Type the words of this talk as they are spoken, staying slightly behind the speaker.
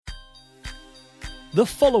The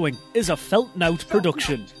following is a Feltnout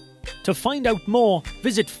production. To find out more,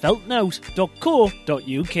 visit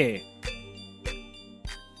feltnout.co.uk.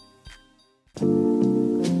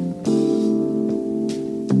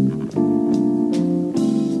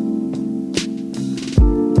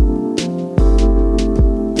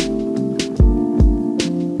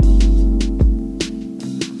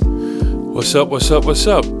 What's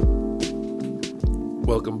up?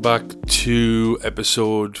 Welcome back to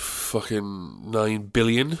episode fucking 9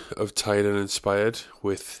 billion of Tired and Inspired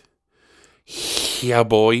with ya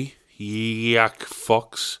boy, Yak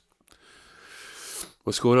Fox.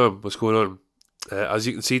 What's going on? As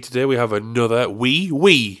you can see today, we have another,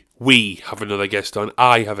 we have another guest on.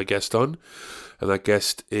 I have a guest on, and that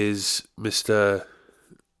guest is Mr.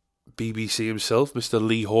 BBC himself, Mr.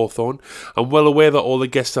 Lee Hawthorne. I'm well aware that all the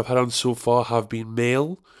guests I've had on so far have been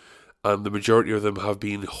male, and the majority of them have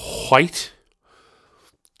been white.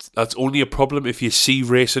 That's only a problem if you see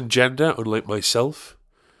race and gender, unlike myself.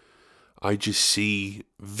 I just see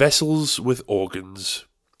Vessels with Organs,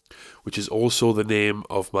 which is also the name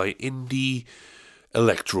of my indie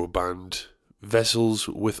electro band, Vessels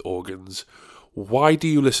with Organs. Why do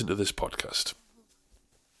you listen to this podcast?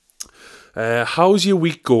 How's your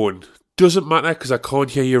week going? Doesn't matter because I can't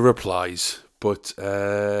hear your replies. But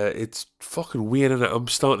it's fucking weird, and I'm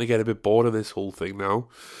starting to get a bit bored of this whole thing now.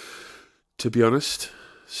 To be honest,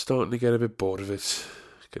 starting to get a bit bored of it.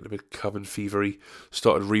 Getting a bit cabin fevery.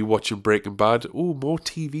 Started rewatching Breaking Bad. Ooh, more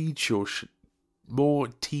TV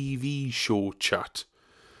show chat.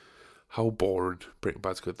 How boring. Breaking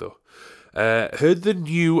Bad's good though. Heard the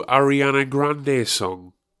new Ariana Grande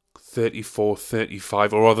song,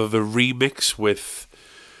 3435, or rather the remix with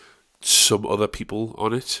some other people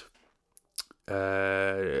on it.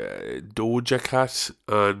 Doja Cat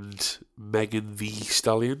and Megan Thee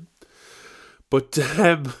Stallion. But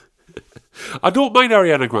I don't mind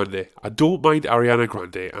Ariana Grande.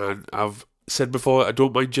 And I've said before, I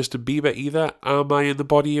don't mind Justin Bieber either. Am I in the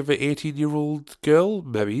body of an 18-year-old girl?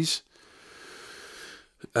 Maybes.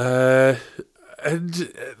 And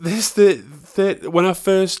this, when I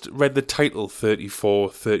first read the title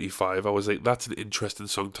 3435, I was like, that's an interesting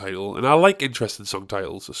song title. And I like interesting song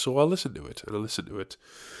titles, so I listened to it.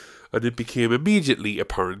 And it became immediately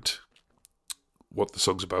apparent what the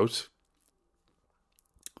song's about.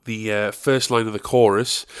 The first line of the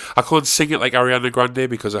chorus, I can't sing it like Ariana Grande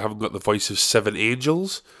because I haven't got the voice of Seven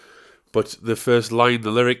Angels. But the first line, the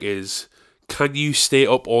lyric is, "Can you stay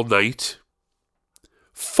up all night?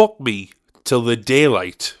 Fuck me till the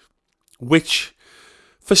daylight," which,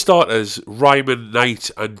 for starters, rhyming night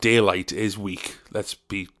and daylight is weak. Let's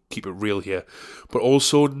keep it real here. But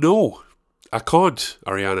also, no, I can't,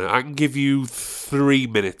 Ariana. I can give you 3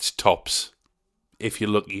 minutes tops, if you're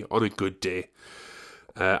lucky, on a good day.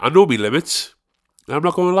 I know me limits, and I'm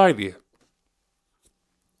not going to lie to you.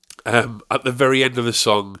 At the very end of the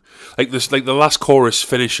song, like the last chorus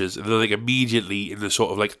finishes, and then like immediately in the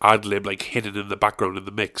sort of like ad lib, like hidden in the background in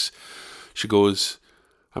the mix, she goes,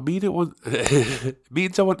 it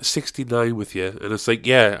means I want 69 with you. And it's like,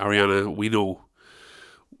 yeah, Ariana, we know,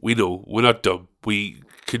 we're not dumb. We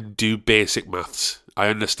can do basic maths. I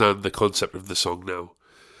understand the concept of the song now.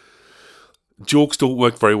 Jokes don't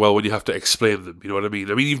work very well when you have to explain them, you know what I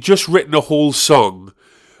mean? I mean, you've just written a whole song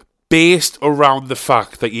based around the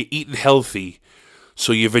fact that you're eating healthy,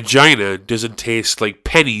 so your vagina doesn't taste like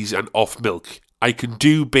pennies and off milk. I can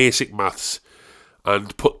do basic maths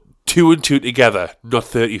and put 2 and 2 together, not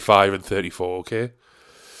 35 and 34, okay?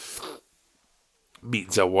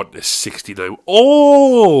 Means I want a 69.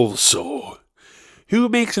 Also, who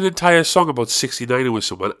makes an entire song about 69 with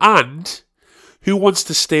someone? And who wants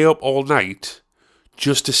to stay up all night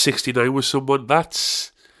just to 69 with someone?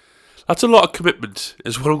 That's a lot of commitment,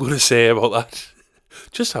 is what I'm going to say about that.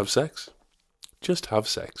 Just have sex. It's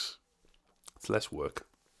less work.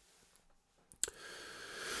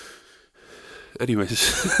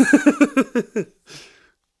 Anyways.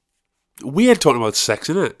 Weird talking about sex,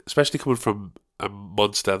 isn't it? Especially coming from a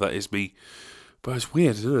monster that is me. But it's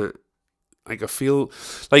weird, isn't it? Like, I feel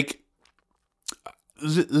like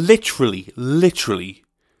literally,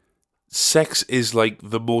 sex is like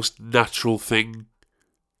the most natural thing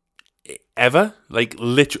ever. Like,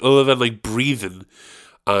 other than like breathing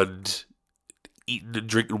and eating and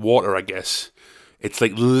drinking water, I guess. It's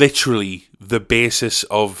like literally the basis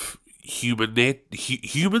of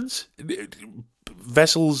humans,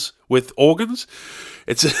 vessels with organs.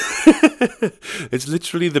 It's it's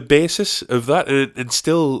literally the basis of that, and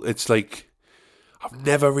still, it's like I've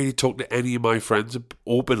never really talked to any of my friends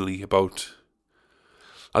openly about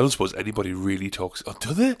I don't suppose anybody really talks. Oh,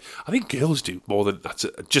 do they? I think girls do more than that's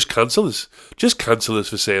it. Just cancel us. Just cancel us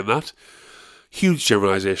for saying that. Huge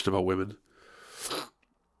generalisation about women.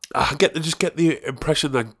 I just get the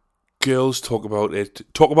impression that girls talk about it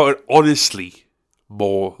honestly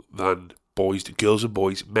more than boys do. Girls and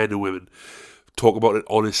boys, men and women talk about it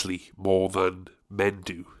honestly more than men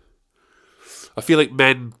do. I feel like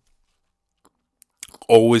men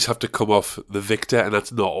always have to come off the victor, and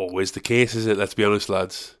that's not always the case, is it? Let's be honest,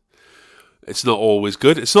 lads. It's not always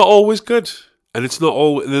good. It's not always good. And it's not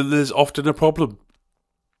always... There's often a problem.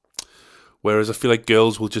 Whereas I feel like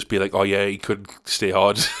girls will just be like, oh yeah, he couldn't stay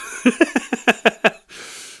hard.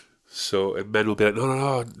 So, and men will be like,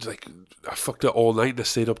 no. Like, I fucked it all night and I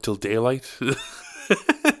stayed up till daylight.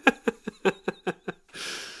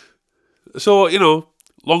 So,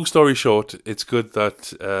 long story short, it's good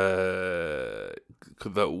that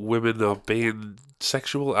that women are being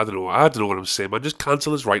sexual. I don't know what I'm saying, man. Just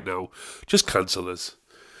cancel us right now. Just cancel us.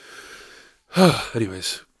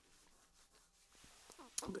 Anyways.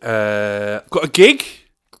 Got a gig.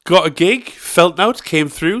 Felt Out came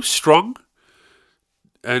through strong.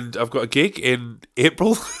 And I've got a gig in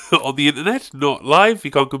April on the internet. Not live. You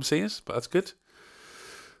can't come see us, but that's good.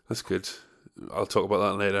 That's good. I'll talk about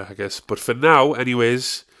that later, I guess. But for now,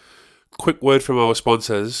 anyways, quick word from our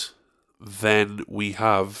sponsors. Then we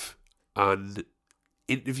have an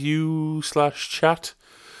interview / chat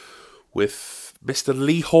with Mr.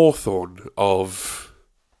 Lee Hawthorne of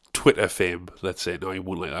Twitter fame, let's say. No, he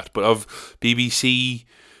won't like that. But of BBC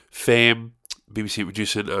fame, BBC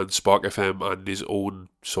producing, and Spark FM, and his own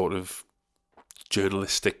sort of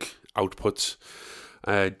journalistic outputs.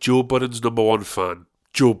 Joe Budden's number one fan.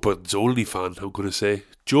 Joe Budden's only fan, I'm going to say.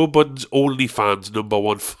 Joe Budden's only fan's number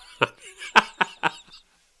one fan.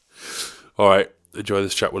 Alright, enjoy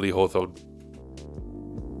this chat with Lee Hawthorne.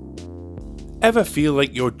 Ever feel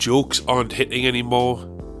like your jokes aren't hitting anymore?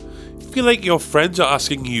 Feel like your friends are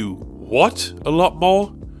asking you, what? A lot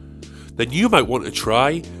more? Then you might want to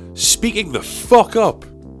try speaking the fuck up.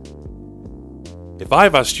 If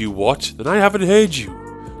I've asked you what, then I haven't heard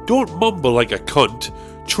you. Don't mumble like a cunt.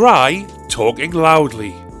 Try talking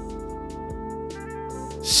loudly.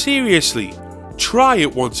 Seriously, try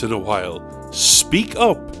it once in a while. Speak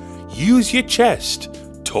up. Use your chest.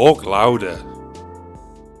 Talk louder.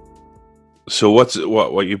 So what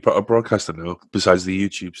you broadcasting now besides the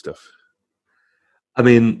YouTube stuff? I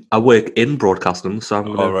mean, I work in broadcasting, so I'm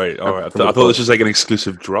gonna... All right. I thought this was like an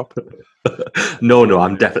exclusive drop. No,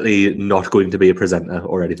 I'm definitely not going to be a presenter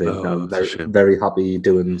or anything. I'm very happy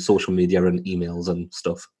doing social media and emails and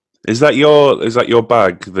stuff. Is that your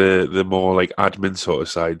bag? The more like admin sort of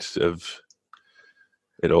side of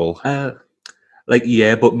it all?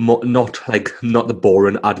 Yeah, but not the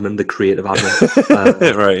boring admin, the creative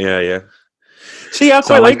admin. Right, yeah. See, I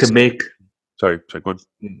like to make... Sorry, go on.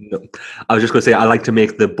 No, I was just going to say, I like to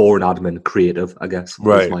make the boring admin creative, I guess.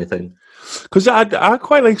 Right. That's my thing. Because I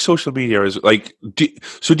quite like social media. Do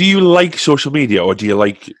you like social media, or do you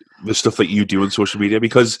like the stuff that you do on social media?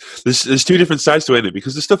 Because there's two different sides to it.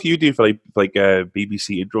 Because the stuff you do for like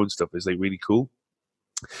BBC intro and stuff is like really cool.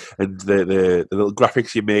 And the little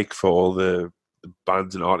graphics you make for all the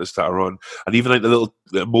bands and artists that are on, and even like the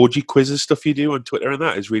emoji quizzes stuff you do on Twitter and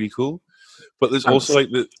that is really cool. But there's also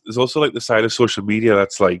the side of social media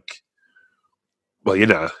that's like,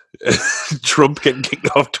 well, Trump getting kicked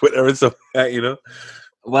off Twitter and stuff like that,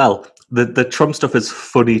 Well, the Trump stuff is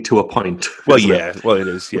funny to a point. Well, yeah. Well, it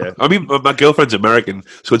is, yeah. I mean, my girlfriend's American,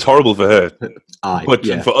 so it's horrible for her. But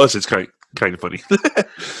for us, it's kind of funny.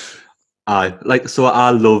 So I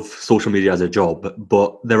love social media as a job,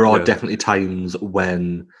 but there are definitely times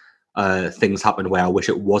when things happen where I wish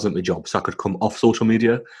it wasn't my job, so I could come off social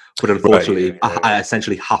media. But unfortunately, I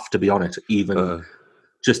essentially have to be on it, even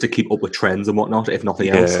just to keep up with trends and whatnot, if nothing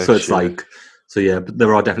else. So it's but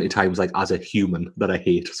there are definitely times, like as a human, that I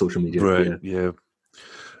hate social media. Right. Yeah.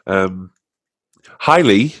 Hi,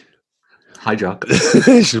 Lee. Hi, Jack.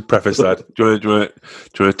 I should preface that. Do you want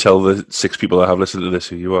to tell the 6 people that have listened to this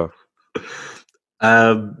who you are?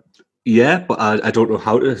 Yeah, but I don't know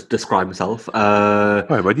how to describe myself. You're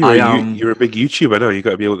a big YouTuber now. You've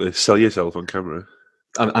got to be able to sell yourself on camera.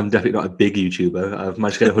 I'm definitely not a big YouTuber. I've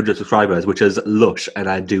managed to get 100 subscribers, which is lush, and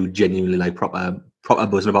I do genuinely like proper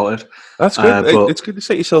buzzing about it. That's good. It's good to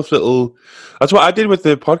set yourself little... That's what I did with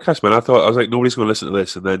the podcast, man. I was like, nobody's going to listen to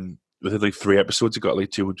this, and then within like 3 episodes, it got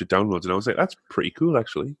like 200 downloads, and I was like, that's pretty cool,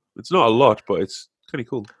 actually. It's not a lot, but it's kind of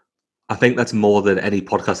cool. I think that's more than any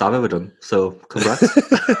podcast I've ever done. So, congrats.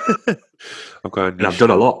 I've got a And I've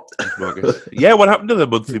done a lot. Marcus. Yeah, what happened to the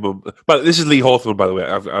monthly mumble? But this is Lee Hawthorne, by the way.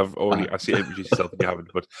 I've already I see you introduced yourself and you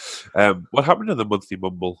haven't. But what happened to the monthly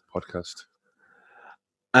mumble podcast?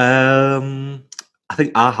 I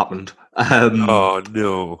think I happened. Oh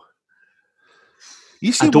no!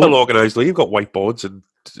 You seem well organised, though. You've got whiteboards and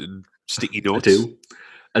sticky notes.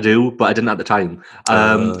 I do, but I didn't at the time.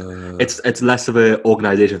 It's less of an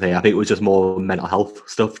organisation thing. I think it was just more mental health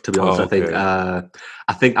stuff. To be honest, okay.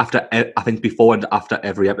 I think before and after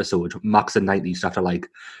every episode, Max and 90 used to have to like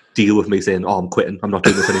deal with me saying, "Oh, I'm quitting. I'm not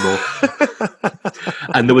doing this anymore."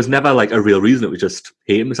 And there was never like a real reason. It was just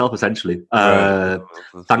hating myself essentially.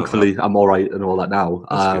 Thankfully, I'm all right and all that now.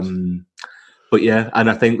 But yeah, and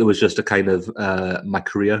I think there was just a kind of my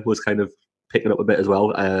career was kind of picking up a bit as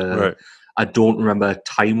well. Right. I don't remember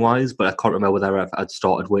time-wise, but I can't remember whether I'd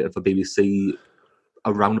started waiting for BBC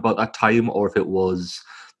around about that time or if it was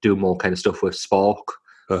doing more kind of stuff with Spark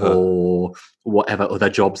or whatever other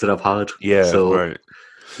jobs that I've had. Yeah, so, right.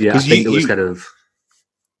 Yeah, I think it was kind of...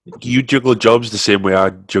 You juggle jobs the same way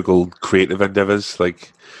I juggle creative endeavours,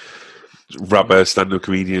 like rapper, stand-up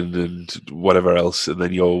comedian and whatever else, and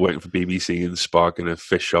then you're working for BBC and Spark and a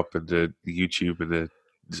fish shop and a YouTube and a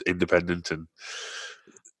independent and...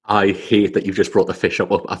 I hate that you've just brought the fish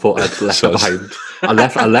up. I thought I'd left it behind.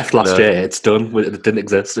 I left last year. It's done. It didn't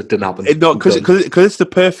exist. It didn't happen. Because it's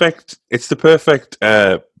the perfect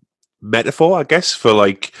metaphor, I guess, for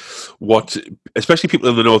like what especially people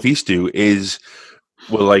in the Northeast do is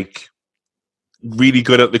we're like really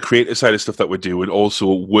good at the creative side of stuff that we do, and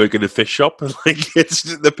also work in a fish shop. Like it's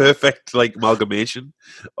the perfect like amalgamation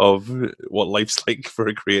of what life's like for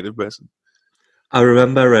a creative person. I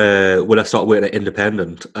remember when I started working at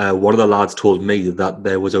Independent, one of the lads told me that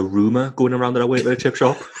there was a rumour going around that I worked at a chip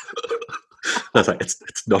shop. I was like,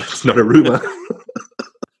 it's not a rumour.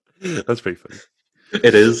 That's pretty funny.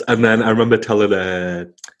 It is. And then I remember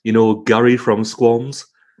telling, Gary from Squams.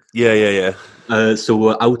 Yeah. So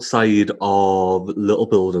we're outside of Little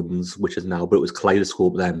Buildings, which is now, but it was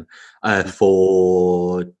Kaleidoscope then,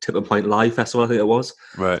 for Tipping Point Live Festival, I think it was.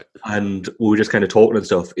 Right. And we were just kind of talking and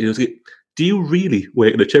stuff. It was like, do you really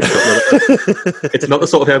work in a chip shop? It's not the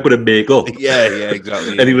sort of thing I'm going to make up. Yeah,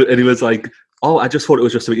 exactly. And he was like, "Oh, I just thought it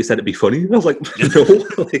was just something you said to be funny." And I was like, "No."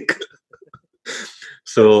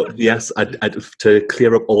 So yes, I to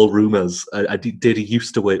clear up all rumours, I did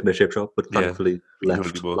used to work in a chip shop, but thankfully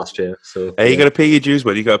left last year. So hey, you got to pay your dues,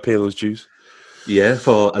 man. You got to pay those dues. Yeah,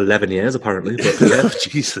 for 11 years apparently. But yeah.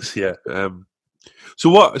 Jesus, yeah. So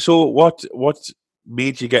what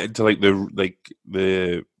made you get into like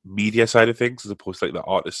the media side of things as opposed to like the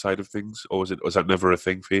artist side of things, or was that never a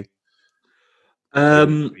thing for you?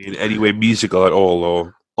 In any way musical at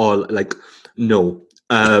all, or like no.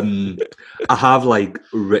 I have like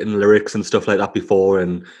written lyrics and stuff like that before,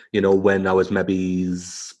 and when I was maybe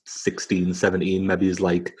 16, 17, maybe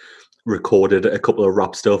like recorded a couple of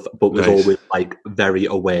rap stuff, but was always like very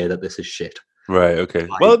aware that this is shit. Right. Okay.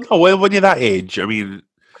 Like, well, when you're that age, I mean,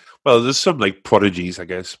 well, there's some like prodigies, I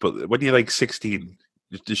guess, but when you're like 16.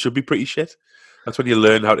 It should be pretty shit. That's when you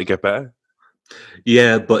learn how to get better.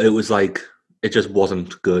 Yeah, but it was like it just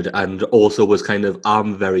wasn't good, and also was kind of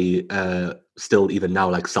I'm very still even now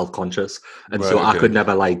like self-conscious, and so I could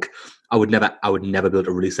never like I would never be able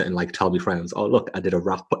to release it and like tell my friends, "Oh look, I did a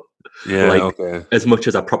rap." Yeah, as much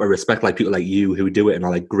as I probably respect like people like you who do it and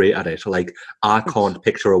are like great at it, like I can't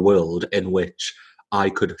picture a world in which I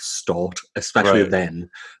could start, especially then.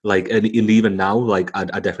 Like, and even now, like, I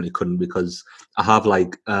definitely couldn't because I have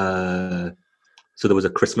like, so there was a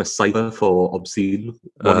Christmas cypher for Obscene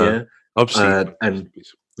one year. Obscene, and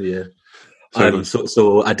yeah.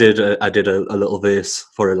 So I did a little verse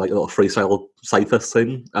for like a little freestyle cypher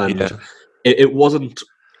thing, and it wasn't.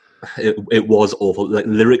 It was awful. Like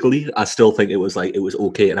lyrically, I still think it was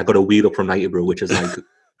okay, and I got a Wheel Up from 90 Bro, which is like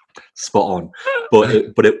spot on. But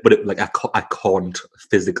it like I can't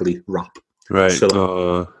physically rap. Right.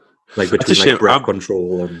 So like between like breath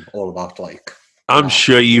control and all of that, like. I'm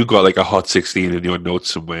sure you got like a Hot 16 in your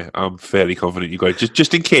notes somewhere. I'm fairly confident you got it,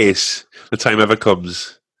 just in case the time ever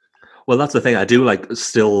comes. Well, that's the thing. I do like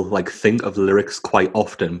still like think of lyrics quite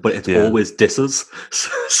often, but it's always disses.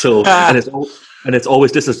 So and it's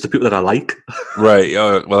always disses to people that I like. Right.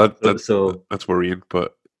 Well, that's worrying,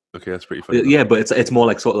 but okay, that's pretty funny. Yeah, but it's more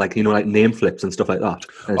like sort of like like name flips and stuff like that.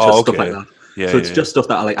 And it's just stuff like that. Yeah, so it's just stuff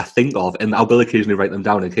that I think of, and I will occasionally write them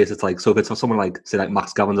down in case it's like, so if it's someone like say like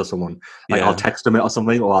Max Gavins or someone, like I'll text them it or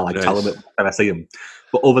something, or I'll like tell them it when I see him.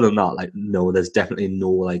 But other than that, like no, there's definitely no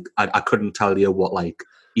like I couldn't tell you what like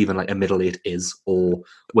even like a middle eight is, or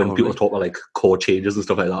when people talk about like chord changes and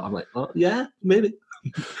stuff like that. I'm like, oh yeah, maybe.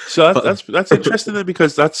 So that's interesting then,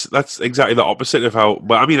 because that's exactly the opposite of how.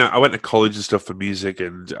 But I mean, I went to college and stuff for music,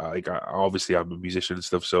 and obviously I'm a musician and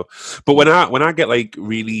stuff. So, but when I get like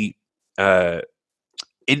really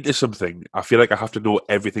into something, I feel like I have to know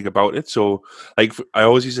everything about it. So, like, I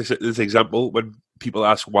always use this example when people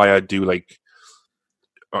ask why I do like.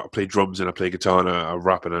 I play drums and I play guitar and I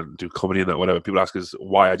rap and I do comedy and that, whatever. People ask us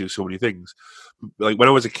why I do so many things. Like when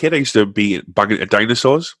I was a kid, I used to be banging into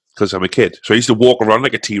dinosaurs because I'm a kid. So I used to walk around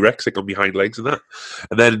like a T-Rex, like on my hind legs and that.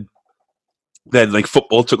 And then like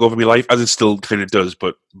football took over my life, as it still kind of does.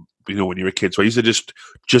 But you know, when you're a kid, so I used to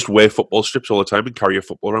just wear football strips all the time and carry a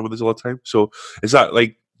football around with us all the time. So is that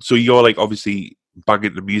like, so you're like obviously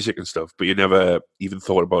banging the music and stuff, but you never even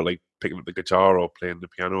thought about like picking up the guitar or playing the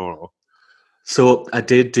piano or? So I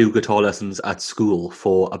did do guitar lessons at school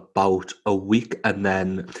for about a week, and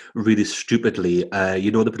then really stupidly,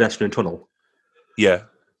 you know the pedestrian tunnel? Yeah.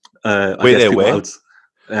 Where?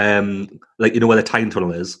 Like, you know where the Tyne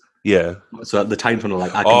Tunnel is? Yeah. So the Tyne Tunnel,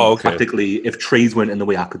 like, I can practically, if trees weren't in the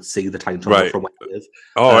way, I could see the Tyne Tunnel from where I live.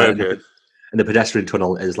 Okay. And the pedestrian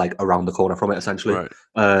tunnel is like around the corner from it, essentially. Right.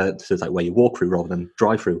 So it's like where you walk through rather than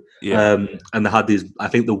drive through. Yeah. And they had these, I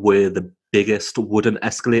think they were the biggest wooden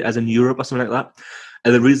escalators in Europe or something like that.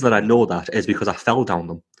 And the reason that I know that is because I fell down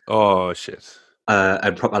them. Oh shit!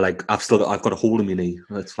 And probably like I've got a hole in my knee.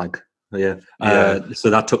 It's like so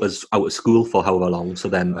that took us out of school for however long. So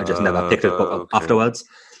then I just never picked it up afterwards,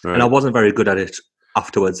 and I wasn't very good at it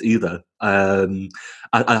afterwards either.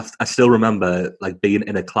 I still remember like being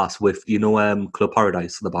in a class with Club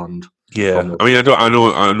Paradise, the band. Yeah, I mean, I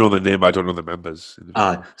know the name, but I don't know the members.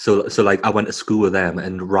 So like I went to school with them,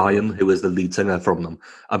 and Ryan, who was the lead singer from them,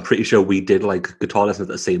 I'm pretty sure we did like guitar lessons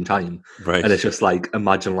at the same time. Right. And it's just like,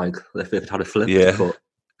 imagine like if it had a flip. Yeah. But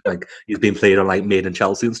like he's been playing on like Made in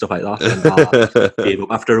Chelsea and stuff like that, and I gave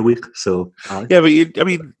up after a week. So yeah, but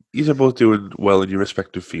you're both doing well in your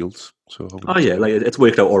respective fields. So like it's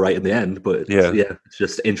worked out all right in the end. But yeah, it's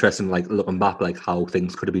just interesting, like looking back, like how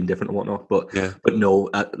things could have been different and whatnot. But no,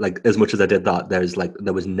 like as much as I did that, there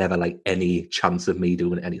was never like any chance of me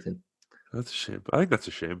doing anything. That's a shame. I think that's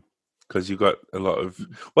a shame because you got a lot of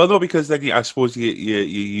because then I suppose you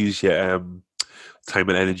use your time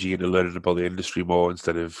and energy into learning about the industry more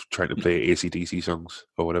instead of trying to play AC/DC songs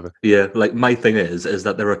or whatever. Yeah, like my thing is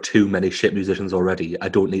that there are too many shit musicians already. I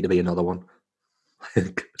don't need to be another one.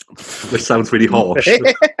 Which sounds really harsh. Yeah,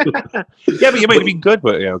 but you might have been good,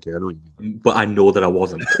 but yeah, okay, I know what you mean. But I know that I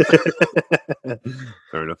wasn't.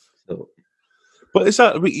 Fair enough. So. But is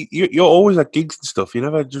that you're always at gigs and stuff? You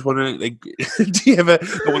never just want to like? Do you ever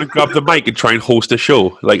want to grab the mic and try and host a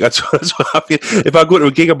show? Like that's what I feel. If I go to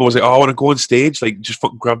a gig, I'm always like, oh, I want to go on stage, like just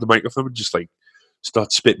fucking grab the microphone and just like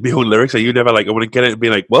start spitting my own lyrics. Like you never like I want to get it and be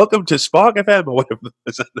like, welcome to Spark FM or whatever.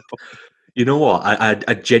 You know what?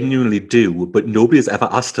 I genuinely do, but nobody's ever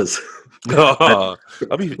asked us. I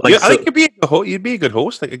mean, I think you'd be a good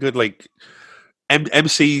host, like a good like.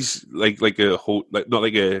 MC's like a whole like not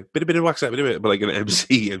like a bit of wax out, but like an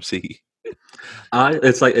MC.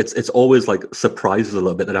 It's always like surprises a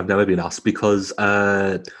little bit that I've never been asked because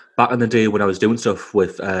back in the day when I was doing stuff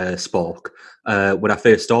with Spark, when I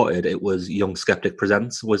first started, it was Young Skeptic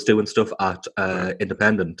Presents was doing stuff at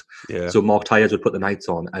Independent. Yeah. So Mark Tyers would put the nights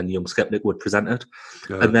on, and Young Skeptic would present it.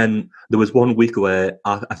 And then there was one week where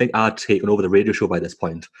I think I'd taken over the radio show by this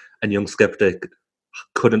point, and Young Skeptic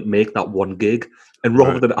couldn't make that one gig, and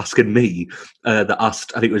rather than asking me, they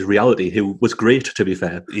asked, I think it was Reality, who was great to be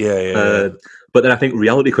fair. Yeah. But then I think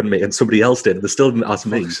Reality couldn't make it, and somebody else did. They still didn't ask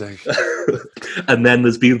me. And then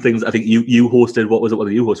there's been things. I think you hosted. What was it? What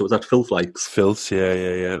you hosted? Was that Filth Likes? Filth,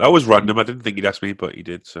 yeah. That was random. I didn't think he'd ask me, but he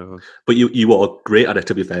did. So, but you are great at it.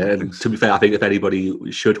 To be fair, and to be fair, I think if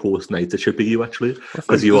anybody should host nights, it should be you actually,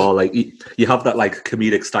 because you are like you have that like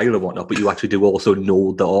comedic style and whatnot, but you actually do also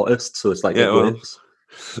know the artist, so it's like it works.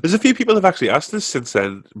 There's a few people have actually asked us since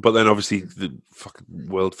then, but then obviously the fucking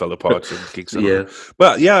world fell apart and gigs.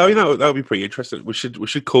 But yeah, I mean that would be pretty interesting. We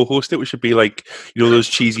should co-host it. We should be like those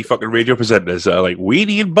cheesy fucking radio presenters that are like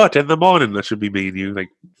weenie and butt in the morning. That should be me and you, like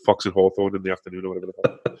Fox and Hawthorne in the afternoon or whatever the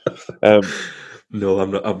fuck. No,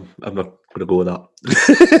 I'm not. I'm not gonna go with that.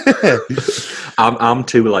 I'm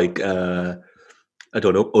too like. I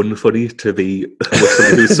don't know, unfunny to be with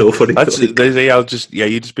somebody who's so funny.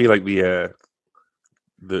 You just be like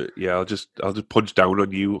I'll just punch down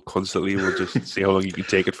on you constantly. We'll just see how long you can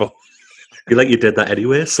take it for. I feel like you did that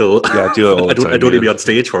anyway, so yeah, I do it all the time, I don't need to be on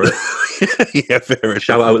stage for it. Yeah, fair enough.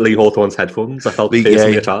 Shout out Lee Hawthorne's headphones. I felt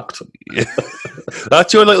personally attacked. Yeah.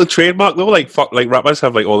 That's your little trademark though. Like rappers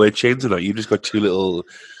have like all their chains and that. You just got two little.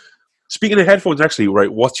 Speaking of headphones, actually,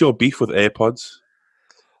 right? What's your beef with AirPods?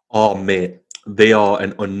 Oh mate, They are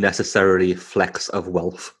an unnecessary flex of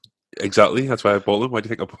wealth. Exactly. That's why I bought them. Why do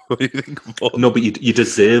you think I bought them? No, but you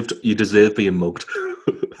deserved being mugged.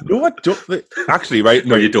 No, I don't. Actually, right?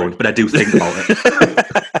 No, you don't. But I do think about it.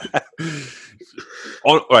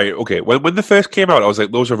 Right, okay. When they first came out, I was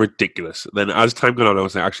like, those are ridiculous. Then as time went on, I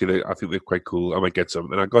was like, actually, I think they're quite cool. I might get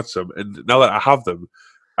some. And I got some. And now that I have them,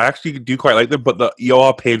 I actually do quite like them. But you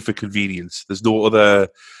are paying for convenience. There's no other.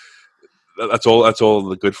 That's all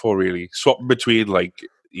they're good for, really. Swapping between like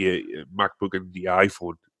your MacBook and the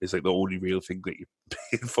iPhone is like the only real thing that you're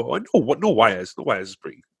paying for. No wires. No wires is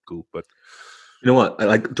pretty cool, but You know what?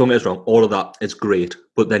 Like, don't get us wrong. All of that is great,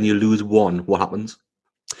 but then you lose one. What happens?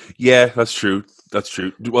 yeah, that's true. That's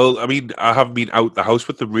true. Well, I mean, I haven't been out the house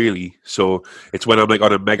with them really, so it's when I'm like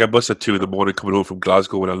on a mega bus at 2 a.m. coming home from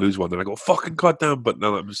Glasgow when I lose one, then I go fucking goddamn. But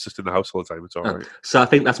now that I'm just in the house all the time, it's all right. So I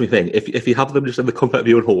think that's my thing. If you have them just in the comfort of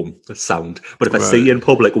your own home, that's sound. But if I see you in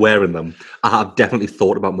public wearing them, I have definitely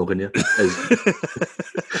thought about mugging you.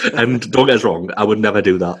 And don't get us wrong, I would never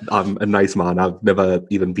do that. I'm a nice man. I've never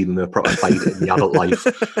even been in a proper fight in the adult life.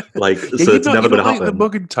 Like, yeah, so it's never going to happen. Like the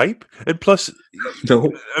mugging type, and plus,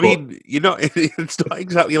 no, I mean, you're not. It's not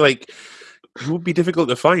exactly like it would be difficult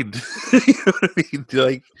to find. You know what I mean?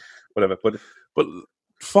 Like whatever, but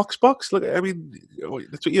Foxbox. Look, I mean,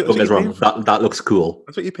 that's what you're wrong. That looks cool.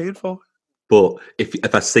 That's what you're paying for. But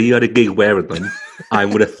if I see you at a gig wearing them, I'm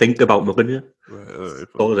going to think about mugging you. Right,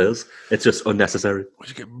 all it is. It's just unnecessary. Why'd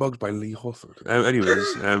you get mugged by Lee Hawthorne?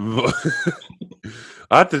 Anyways,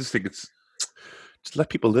 I just think it's just let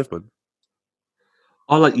people live, man.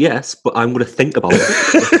 Oh, like, yes, but I'm going to think about it.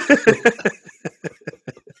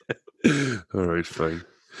 All right, fine.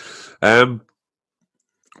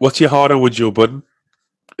 What's your hard on with Joe Budden?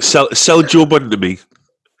 Sell Joe Budden to me.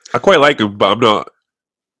 I quite like him, but I'm not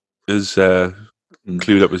as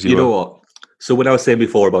clued up as you know what? So when I was saying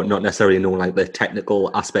before about not necessarily knowing like the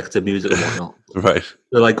technical aspects of music and whatnot, right?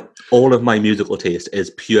 So, like all of my musical taste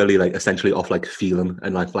is purely like essentially off like feeling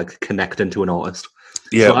and like connecting to an artist.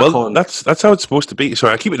 Yeah, so well, that's how it's supposed to be.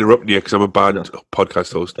 Sorry, I keep interrupting you because I'm a bad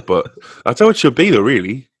podcast host, but that's how it should be, though.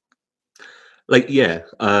 Really. Like, yeah,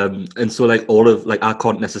 and so like all of like I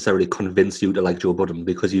can't necessarily convince you to like Joe Budden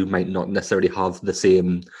because you might not necessarily have the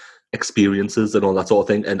same experiences and all that sort of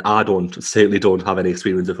thing, and I certainly don't have any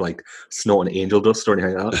experience of like snorting angel dust or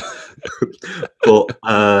anything like that.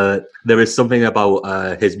 But there is something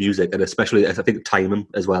about his music, and especially I think timing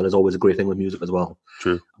as well is always a great thing with music as well.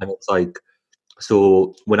 True. And it's like,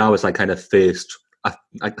 so when I was like kind of faced,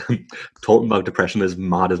 talking about depression is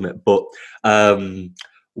mad, isn't it? But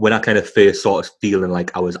when I kind of first sort of feeling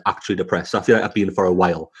like I was actually depressed, so I feel like I've been for a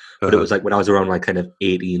while, but it was like when I was around like kind of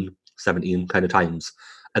 18, 17 kind of times.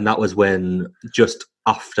 And that was when just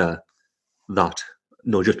after that,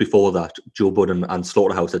 no, just before that, Joe Budden and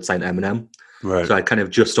Slaughterhouse had signed Eminem. Right. So I kind of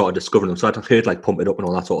just started discovering them. So I'd heard like Pump It Up and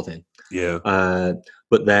all that sort of thing. Yeah.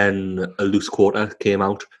 But then A Loose Quarter came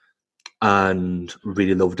out and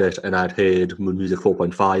really loved it. And I'd heard Moon Music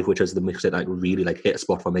 4.5, which is the mixtape that really like hit a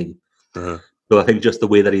spot for me. Uh-huh. So I think just the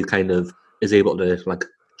way that he kind of is able to like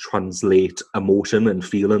translate emotion and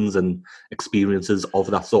feelings and experiences of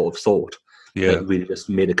that sort. Yeah, like, really just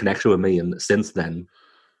made a connection with me, and since then,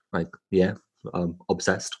 like, yeah, I'm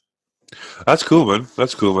obsessed. That's cool, man.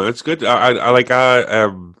 It's good. I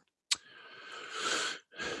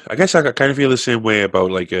guess I kind of feel the same way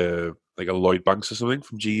about like a Lloyd Banks or something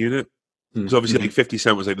from G Unit. So obviously, like 50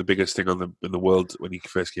 Cent was like the biggest thing in the world when he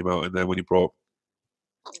first came out, and then when he brought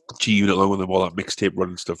G Unit along with them, all that mixtape run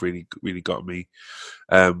and stuff really got me.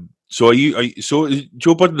 So so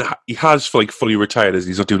Joe Budden, he has fully retired, as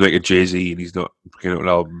he's not doing like a Jay-Z and he's not bringing out an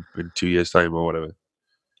album in 2 years' time or whatever.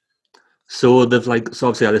 So they've so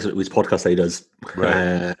obviously I listen to his podcast that he does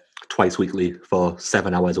right. Twice weekly for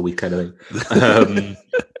 7 hours a week kind of thing,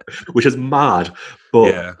 which is mad.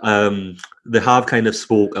 But they have kind of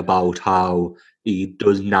spoke about how he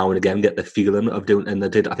does now and again get the feeling of doing, and they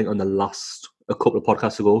did, I think on a couple of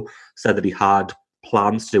podcasts ago, said that he had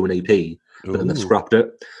plans to do an EP, but then they scrapped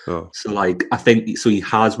it. Oh. So like I think so he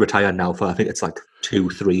has retired now for I think it's like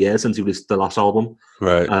 2-3 years since he released the last album.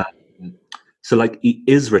 Right. So like he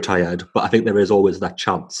is retired, but I think there is always that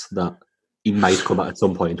chance that he might come back at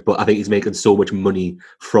some point. But I think he's making so much money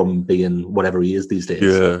from being whatever he is these days.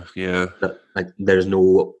 Yeah. That like there's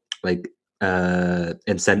no like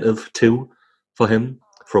incentive for him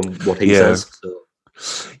from what he says. So.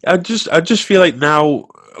 I just feel like now,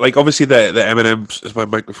 like obviously the Eminem is my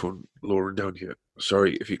microphone lowering down here.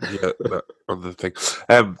 Sorry if you can hear that on the thing.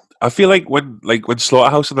 I feel like when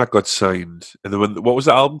Slaughterhouse and that got signed, and then what was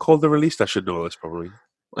the album called they released? I should know this probably.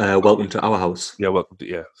 Welcome to Our House. Yeah, welcome to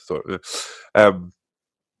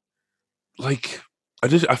like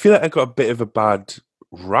I feel like I got a bit of a bad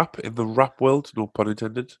rap in the rap world, no pun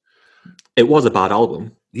intended. It was a bad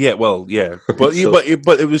album. Yeah, well, yeah, but So- but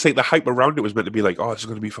it was like the hype around it was meant to be like, oh, it's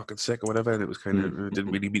going to be fucking sick or whatever, and it was kind of it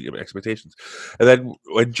didn't really meet my expectations. And then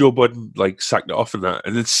when Joe Budden like sacked it off and that,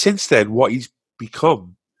 and then since then, what he's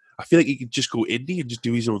become, I feel like he could just go indie and just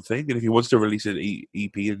do his own thing, and if he wants to release an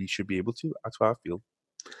EP, then he should be able to. That's what I feel.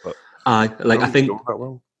 But I think. that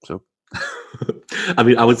well, so. I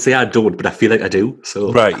mean, I would say I don't, but I feel like I do.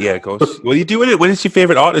 So Right, yeah, of course. Well, you do it when it's your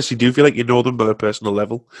favorite artist. You do feel like you know them on a personal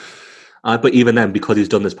level. But even then, because he's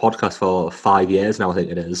done this podcast for 5 years now, I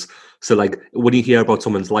think it is. So, like, when you hear about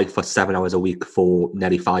someone's life for 7 hours a week for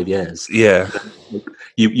nearly 5 years, Yeah,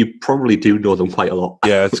 you probably do know them quite a lot.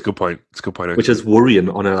 yeah, that's a good point. It's a good point. Which is worrying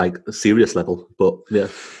on a like serious level. But yeah,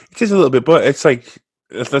 It is a little bit, but it's like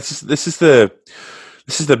this is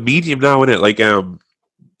the medium now, isn't it? Like,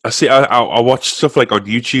 I watch stuff like on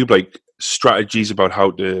YouTube, like strategies about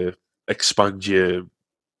how to expand your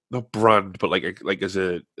not brand, but like as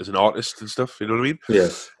an artist and stuff. You know what I mean? yeah.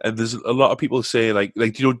 And there's a lot of people say like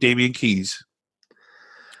do you know Damien Keys?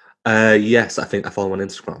 Yes, I think I follow him on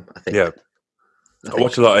Instagram. I think. Yeah, I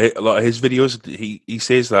watch a lot of his videos. He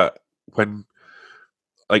says that when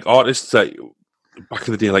like artists that back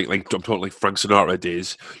in the day, like I'm talking like Frank Sinatra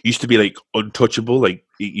days, used to be like untouchable. Like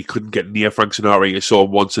you couldn't get near Frank Sinatra. You saw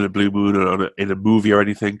him once in a blue moon or in a movie or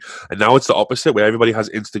anything. And now it's the opposite, where everybody has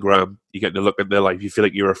Instagram. You get to look at their life. You feel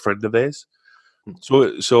like you're a friend of theirs.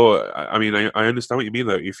 So I mean, I understand what you mean.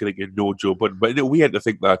 That you feel like you know Joe Budden, but it's weird to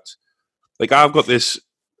think that. Like I've got this.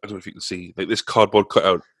 I don't know if you can see like this cardboard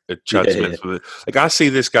cutout at Chad Smith. Yeah. Like I see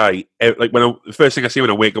this guy like the first thing I see when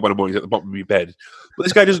I wake up in the morning is at the bottom of my bed. But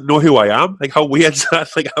this guy doesn't know who I am. Like how weird is that?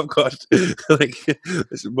 Like I've got like,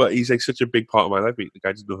 but he's like such a big part of my life. The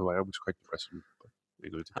guy doesn't know who I am, which is quite depressing.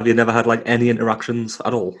 Have you never had like any interactions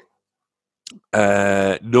at all?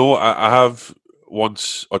 No, I have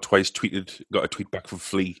once or twice got a tweet back from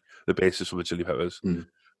Flea, the bassist from the Chili Peppers,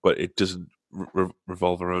 but it doesn't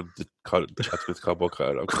revolve around the Chad Smith cardboard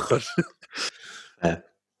cutout.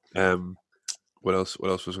 What else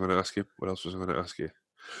was I going to ask you?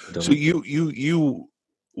 So you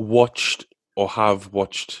watched or have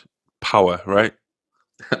watched Power, right?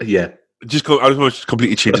 Yeah. I just want to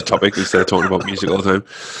completely change the topic instead of talking about music all the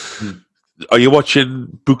time. Are you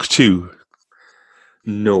watching Book 2?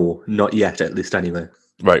 No, not yet, at least anyway.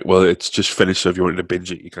 Right, well, it's just finished, so if you wanted to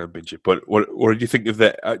binge it, you can binge it. But what did you think of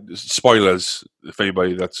the spoilers, if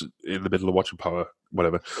anybody that's in the middle of watching Power,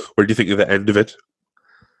 whatever, what did you think of the end of it?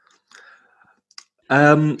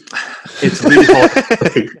 It's really hard.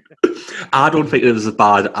 I don't think it was as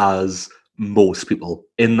bad as most people,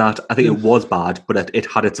 in that I think it was bad, but it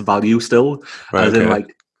had its value still. Right, as in,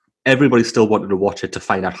 like, everybody still wanted to watch it to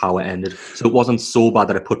find out how it ended. So it wasn't so bad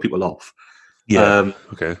that it put people off. Yeah,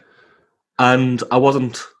 okay. And I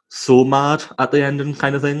wasn't so mad at the ending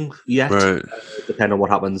kind of thing yet. Right. Depending on what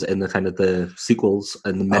happens in the kind of the sequels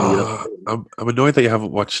and the many. I'm annoyed that you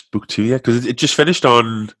haven't watched Book 2 yet, because it just finished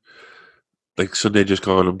on like Sunday just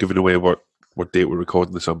gone. I'm giving away what date we're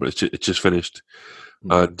recording this on, but it's just finished.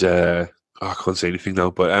 And I can't say anything now,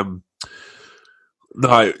 but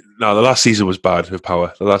no, the last season was bad of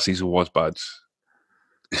Power. The last season was bad.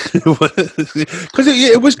 Because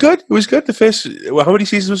it was good. It was good. The first, how many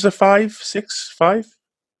seasons was there? 5, 6, 5?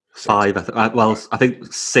 5. I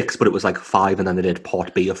think 6, but it was like 5, and then they did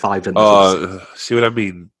part B of 5. See what I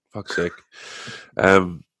mean? Fuck's sake.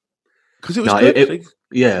 Because it was good.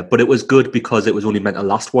 Yeah, but it was good because it was only meant to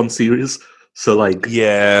last one series. So like,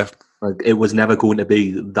 yeah, like it was never going to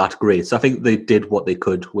be that great. So I think they did what they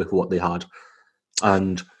could with what they had,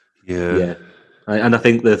 and yeah, and I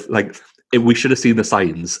think that like. We should have seen the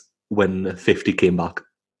signs when 50 came back.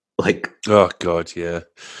 Like, oh god, yeah,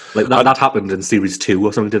 like that happened in series 2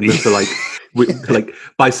 or something, didn't it? So like,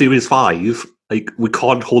 by series 5, like we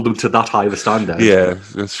can't hold them to that high of a standard. Yeah,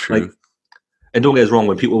 that's true. Like, and don't get us wrong,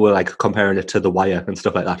 when people were like comparing it to The Wire and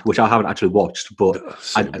stuff like that, which I haven't actually watched, but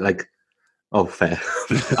I like. Oh, fair.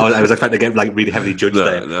 I was expecting to get like really heavily judged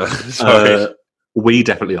there. No, sorry. We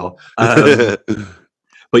definitely are.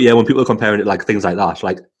 But yeah, when people are comparing it like things like that,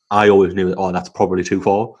 like. I always knew, that's probably too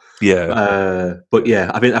far. Yeah. But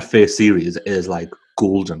yeah, I think that first series is like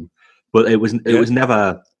golden. But it was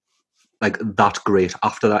never like that great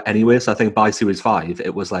after that anyway. So I think by series 5,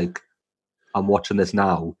 it was like, I'm watching this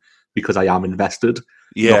now because I am invested.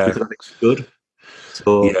 Yeah. Not because I think it's good.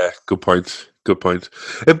 So yeah, good point.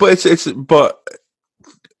 But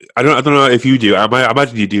I don't know if you do. I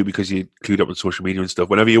imagine you do because you clued up on social media and stuff.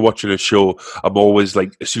 Whenever you're watching a show, I'm always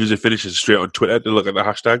like, as soon as it finishes, straight on Twitter to look at the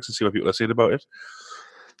hashtags and see what people are saying about it.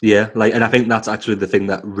 Yeah, like, and I think that's actually the thing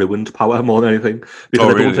that ruined Power more than anything. Because Oh,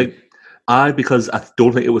 I don't really? because I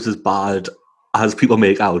don't think it was as bad as people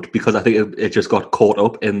make out. Because I think it just got caught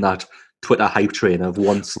up in that Twitter hype train of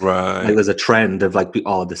once, like, Right. there's a trend of like,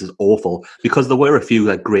 oh, this is awful. Because there were a few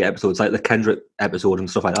like great episodes, like the Kendrick episode and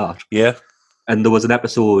stuff like that. Yeah. And there was an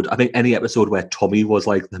episode, I think any episode where Tommy was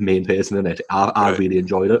like the main person in it, I Right. really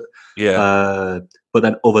enjoyed it. Yeah. But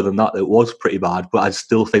then other than that, it was pretty bad. But I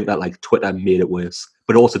still think that like Twitter made it worse.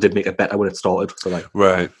 But it also did make it better when it started. So like,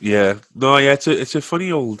 Right. Yeah. No. Yeah. It's a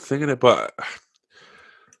funny old thing in it, but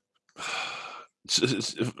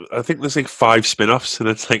I think there's like 5 spin-offs, and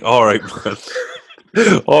it's like, all right, man.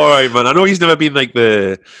 All right, man. I know he's never been like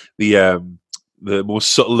the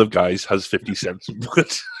most subtle of guys, has 50 cents,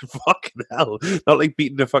 but fucking hell, not like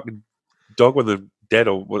beating a fucking dog with a dead,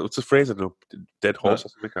 or what's the phrase? I don't know, dead horse or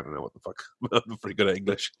something. I don't know what the fuck. I'm not pretty good at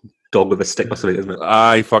English. dog with a stick or something, isn't it?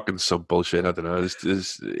 I fucking some bullshit. I don't know.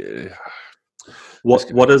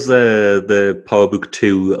 What is the Power Book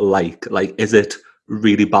 2 like? Like, is it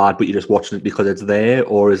really bad, but you're just watching it because it's there,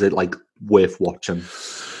 or is it like worth watching?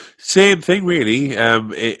 Same thing, really.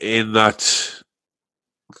 In that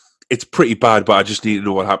it's pretty bad, but I just need to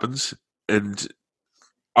know what happens. And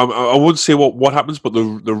I wouldn't say what happens, but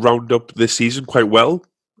the round up this season quite well,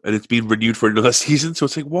 and it's been renewed for another season. So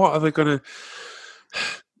it's like, what are they gonna?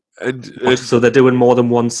 And So they're doing more than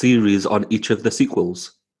one series on each of the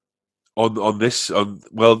sequels.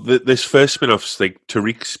 this first spin-off's like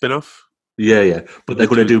Tariq's spin-off. Yeah, but they're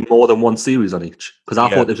going to do more than one series on each. Because I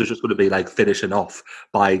Yeah. thought this was just going to be like finishing off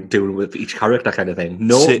by doing with each character kind of thing.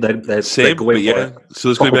 No, they're Same, going but yeah. for it. So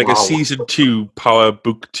there's going to be like Wow. a season 2 Power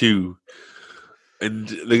Book 2, and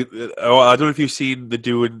I don't know if you've seen the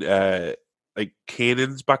doing like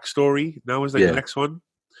Kanan's backstory now is like Yeah. the next one,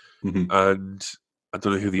 Mhm. and I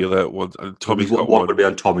don't know who the other ones. And Tommy's got one one. would be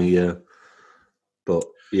on Tommy, yeah. But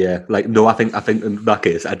yeah, like no, I think in that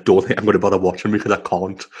case, I don't think I'm going to bother watching because I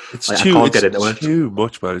can't. It's Like, too. I can't get It's into it. too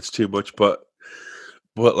much, man. It's too much. But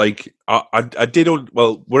like I did on.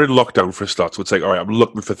 Well, we're in lockdown for a start, so it's like, all right, I'm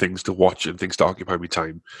looking for things to watch and things to occupy my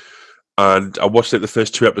time. And I watched like the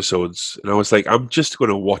first 2 episodes, and I was like, I'm just going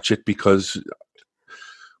to watch it because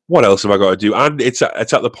what else have I got to do? And it's at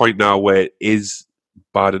the point now where it is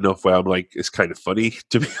bad enough where I'm like, it's kind of funny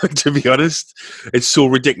to be honest. It's so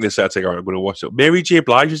ridiculous that I think, all right, I'm going to watch it. Mary J.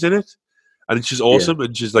 Blige is in it, and she's awesome,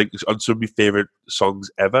 and she's like on some of my favorite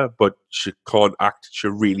songs ever. But she can't act. She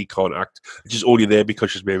really can't act. She's only there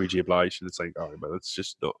because she's Mary J. Blige, and it's like, all right, man, it's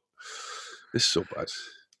just not. It's so bad.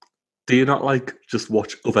 Do you not like just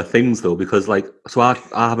watch other things though? Because like, so I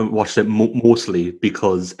haven't watched it mostly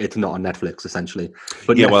because it's not on Netflix essentially.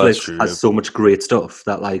 But Yeah, well, that's Netflix true, has yeah. so much great stuff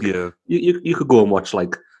that like Yeah. you could go and watch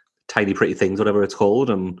like Tiny Pretty Things, whatever it's called,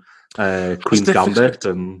 and Queen's Netflix Gambit,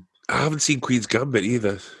 and I haven't seen Queen's Gambit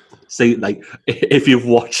either. see, like, if you've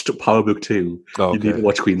watched Power Book 2, Oh, you need okay. to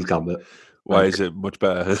watch Queen's Gambit. Why Like, is it much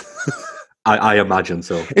better? I imagine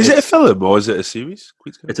so. Is it a film or is it a series?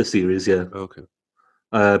 Queen's Gambit? It's a series, yeah. Okay.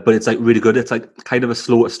 But it's like really good. It's like kind of a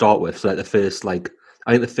slow to start with. So like the first I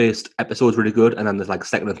think the first episode's really good, and then there's like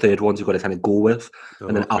second and third ones you've got to kind of go with,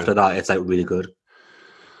 and then after that it's like really good.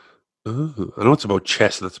 Oh, I know it's about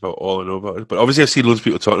chess, and that's about all I know about it. But obviously, I've seen loads of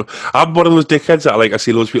people talking. I'm one of those dickheads that I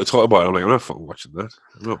see loads of people talking about it. I'm like, I'm not fucking watching that.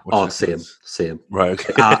 I'm not watching Same. Right.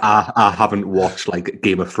 Okay. I haven't watched like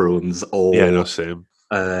Game of Thrones or Yeah. No. Same.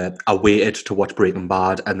 I waited to watch Breaking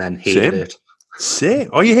Bad and then hated Same. it. Same.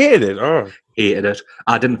 Oh, you hated it. Oh. Hated it.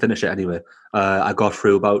 I didn't finish it anyway. I got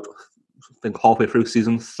through about, I think, halfway through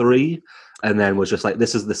season 3, and then was just like,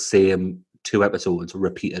 this is the same 2 episodes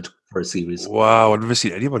repeated for a series. Wow, I've never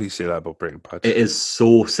seen anybody say that about Breaking Bad. It is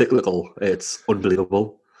so cyclical. It's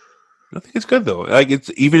unbelievable. I think it's good though. Like it's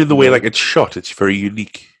even in the way like it's shot, it's very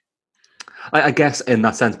unique. I guess in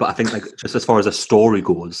that sense, but I think like just as far as a story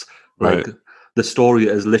goes, like Right. the story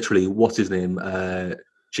is literally what's his name?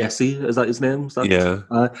 Jesse, is that his name? Is that,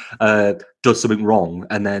 Yeah. does something wrong,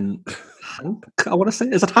 and then Hank, I want to say,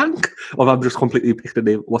 is it Hank? Or I'm just completely picked a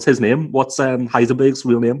name. What's his name? What's Heisenberg's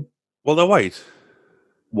real name? Walter White.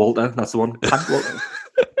 Walter, that's the one. Hank Walter.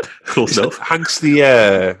 Close enough. Hank's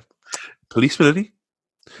the policeman, isn't he?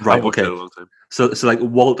 Right, I've watched okay. it a long time. So like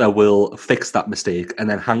Walter will fix that mistake, and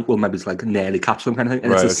then Hank will maybe like nearly catch them, kind of thing.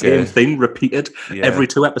 And Right, it's the same okay. thing repeated Yeah. every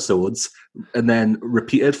 2 episodes, and then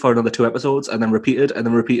repeated for another 2 episodes, and then repeated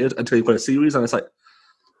until you've got a series. And it's like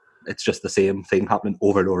it's just the same thing happening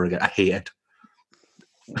over and over again. I hate it.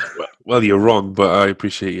 Well, you're wrong, but I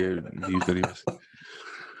appreciate your views anyways.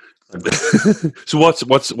 So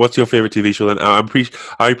what's your favorite TV show then? I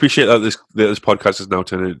appreciate that this podcast has now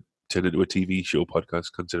turned into a TV show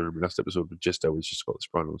podcast. Considering the last episode was just about The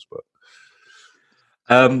Sopranos, but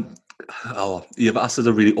You've asked us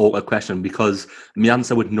a really awkward question because my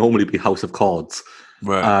answer would normally be House of Cards.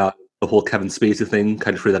 Right. The whole Kevin Spacey thing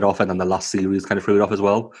kind of threw that off, and then the last series kind of threw it off as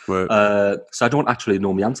well. Right. So I don't actually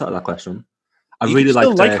know the answer to that question. I You really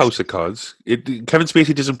still like House of Cards. Kevin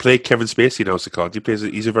Spacey doesn't play Kevin Spacey in House of Cards.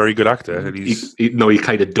 He's a very good actor, and he's he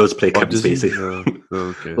kind of does play Kevin does he? Spacey. Oh,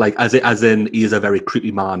 okay. Like as in he's a very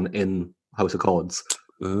creepy man in House of Cards.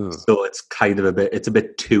 Oh. So it's kind of a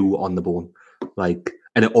bit too on the bone. Like,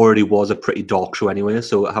 and it already was a pretty dark show anyway.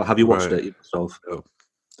 So have you watched it yourself? No.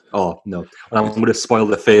 Oh no! I'm going to spoil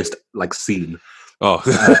the first scene. Oh,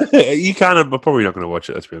 you can. I'm probably not going to watch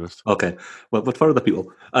it. Let's be honest. Okay, well, but for other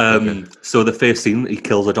people, Okay. So the first scene, he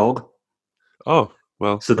kills a dog. Oh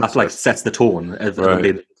well. So that sets the tone of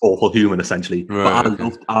being an awful human, essentially. Right,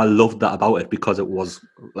 but I loved that about it because it was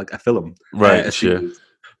like a film, Right. a Sure. series.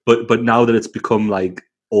 But now that it's become like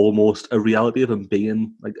almost a reality of him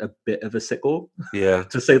being like a bit of a sicko, Yeah.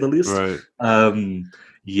 to say the least. Right. I'm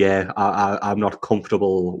not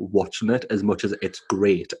comfortable watching it as much as it's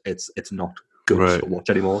great. It's not good to watch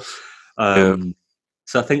anymore.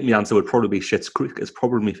 So I think my answer would probably be Schitt's Creek. It's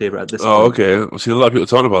probably my favourite at this point. Oh, okay. I've seen a lot of people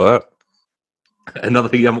talking about that. Another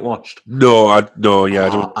thing you haven't watched? No, I don't.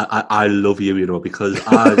 I love you, because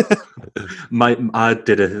I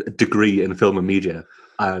did a degree in film and media,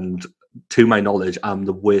 and to my knowledge, I'm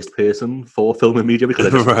the worst person for film and media because I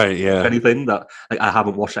just anything that I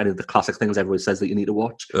haven't watched any of the classic things everyone says that you need to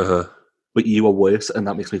watch. But you are worse, and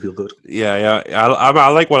that makes me feel good. Yeah. I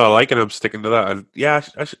like what I like, and I'm sticking to that. And yeah,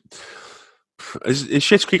 I should. Is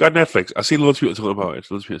Schitt's Creek on Netflix? I've seen loads of people talking about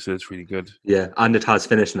it. Loads of people say it's really good. Yeah, and it has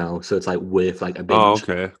finished now, so it's worth a binge. Oh,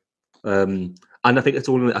 okay. And I think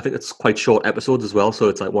it's quite short episodes as well, so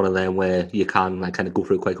it's one of them where you can kind of go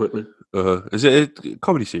through it quite quickly. Is it a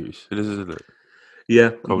comedy series? It is, isn't it?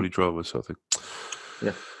 Yeah, comedy drama sort of thing.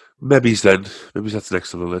 Yeah, maybe that's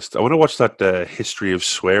next on the list. I want to watch that History of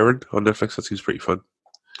Swearing on Netflix. That seems pretty fun.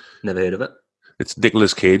 Never heard of it. It's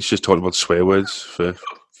Nicolas Cage just talking about swear words for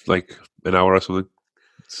an hour or something.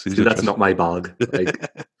 See, that's not my bag.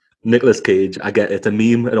 Nicolas Cage, I get it's a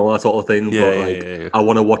meme and all that sort of thing, but I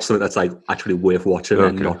want to watch something that's actually worth watching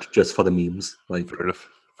and not just for the memes. Fair enough.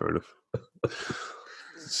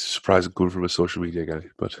 Surprising good from a social media guy,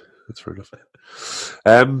 but that's fair enough.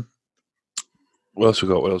 What else we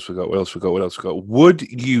got? Would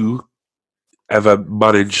you ever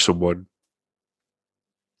manage someone?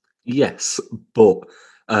 Yes, but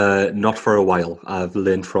not for a while. I've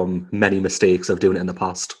learned from many mistakes of doing it in the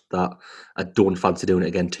past that I don't fancy doing it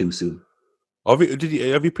again too soon. Have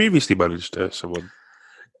you previously managed someone?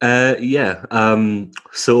 Yeah.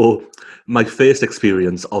 So my first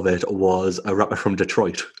experience of it was a rapper from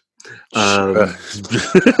Detroit.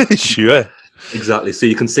 Sure. Exactly. So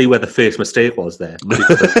you can see where the first mistake was there.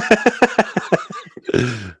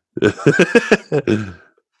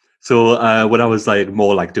 So when I was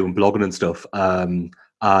more doing blogging and stuff,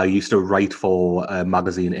 I used to write for a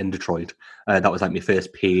magazine in Detroit. That was my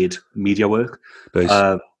first paid media work.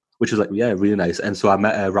 Nice. Which was really nice. And so I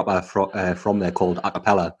met a rapper from there called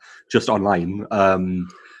Acapella just online.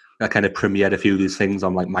 I kind of premiered a few of these things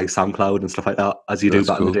on my SoundCloud and stuff like that, as you do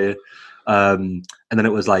back in the day. And then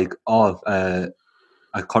it was I can't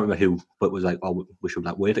remember who, but it was we should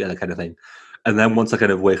work together kind of thing. And then once I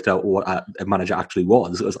kind of worked out what a manager actually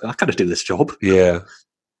was, it was I kind of do this job. Yeah.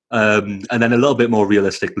 And then a little bit more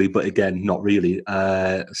realistically, but again, not really.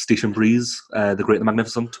 Station Breeze, The Great and the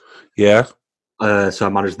Magnificent. Yeah. So I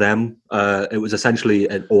managed them. It was essentially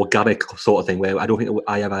an organic sort of thing where I don't think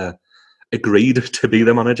I ever agreed to be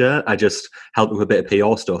the manager. I just helped them with a bit of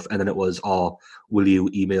PR stuff, and then it was, will you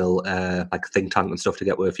email Think Tank and stuff to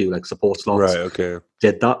get with a few support slots? Right. Okay.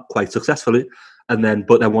 Did that quite successfully, but then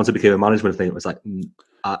once it became a management thing, it was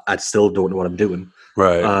I still don't know what I'm doing.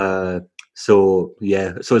 Right. So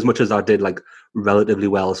as much as I did relatively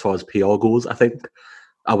well as far as PR goes, I think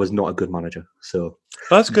I was not a good manager. So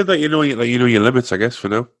that's good that you know your limits, I guess, for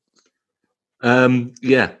now.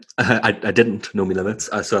 Yeah, I didn't know my limits,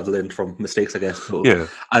 so I've learned from mistakes, I guess. But yeah,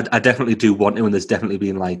 I definitely do want to, and there's definitely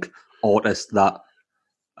been artists that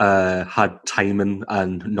had timing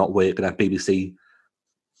and not working at BBC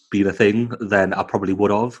being a thing, then I probably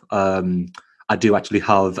would have. I do actually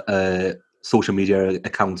have social media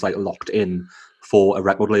accounts locked in for a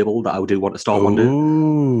record label that I do want to start one day.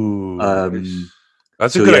 Nice.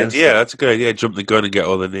 That's a good idea. That's a good idea. Jump the gun and get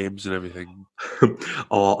all the names and everything.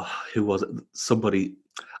 Or who was it? Somebody.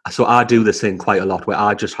 So I do this thing quite a lot where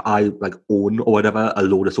I own or whatever a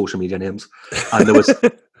load of social media names, and there was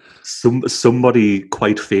somebody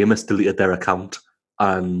quite famous deleted their account,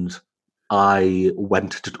 and I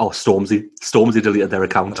went to Stormzy. Stormzy deleted their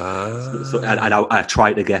account, and I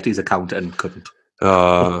tried to get his account and couldn't.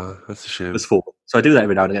 That's a shame. So I do that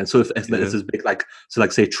every now and again. So if this is big, like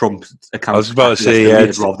say Trump's account, I was about to say,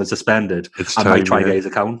 deleted rather than suspended, I might try and get his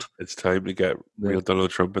account. It's time to get real Donald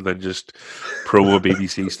Trump and then just promo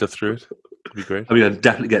BBC stuff through it. It'd be great. I mean, I'm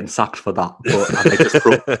definitely getting sacked for that, but I might just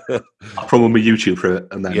promo my YouTube for it,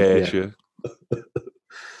 and then sure.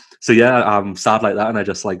 So I'm sad like that, and I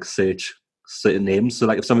just like search certain names. So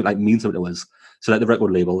like if something like means something to us, so like the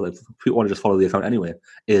record label, if people want to just follow the account anyway,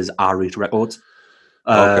 is R-Rate Records.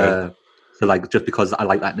 Okay. So like just because I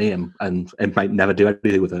like that name and it might never do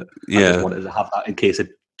anything with it, I just wanted to have that in case it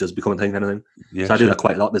does become a thing, kind of thing. Yeah, so I do that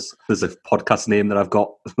quite a lot. There's a podcast name that I've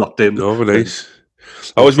got locked in. Oh, nice.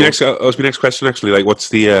 That was my next question actually. Like, what's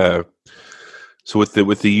the so with the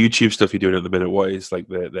YouTube stuff you're doing at the minute? What is like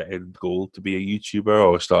the end goal, to be a YouTuber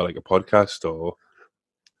or start like a podcast or?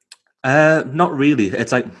 Not really.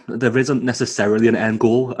 It's like there isn't necessarily an end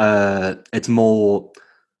goal. It's more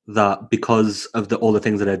that because of all the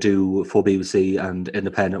things that I do for BBC and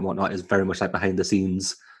independent and whatnot is very much like behind the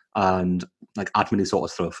scenes and like admin sort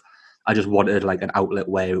of stuff. I just wanted like an outlet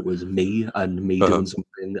where it was me and me doing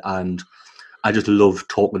something, and I just love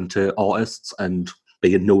talking to artists and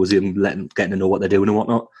being nosy and getting to know what they're doing and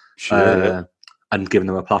whatnot. Sure. And giving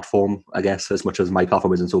them a platform, I guess, as much as my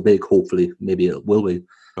platform isn't so big. Hopefully, maybe it will be.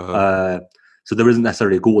 So there isn't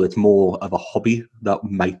necessarily a goal. It's more of a hobby that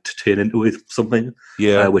might turn into something.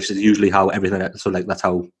 Yeah. Which is usually how everything. So like that's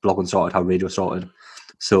how blogging started, how radio started.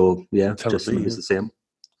 So yeah, just it's the same.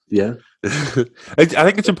 Yeah. I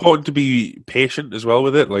think it's important to be patient as well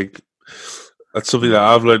with it. Like that's something that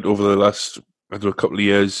I've learned over the last couple of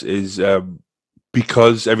years is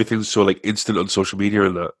because everything's so like instant on social media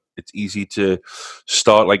and that. It's easy to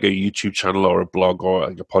start like a YouTube channel or a blog or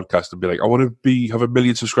like a podcast and be like, I want to have 1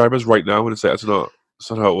 million subscribers right now, and it's like that's not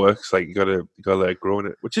how it works. Like you gotta let it grow in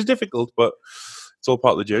it, which is difficult, but it's all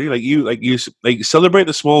part of the journey. Like you celebrate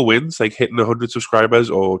the small wins, like hitting 100 subscribers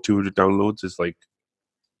or 200 downloads is like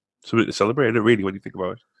something to celebrate, isn't it, really, when you think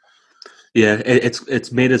about it? Yeah,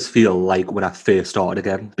 it's made us feel like when I first started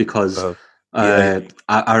again because.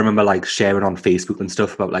 I remember like sharing on Facebook and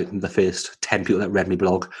stuff about like the first 10 people that read my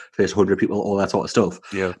blog, first 100 people, all that sort of stuff.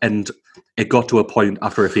 Yeah. And it got to a point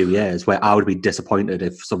after a few years where I would be disappointed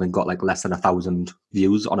if something got like less than 1,000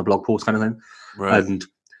 views on a blog post kind of thing. Right. And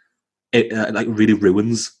it like really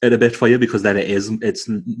ruins it a bit for you because then it's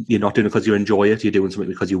you're not doing it because you enjoy it. You're doing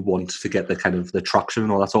something because you want to get the kind of the traction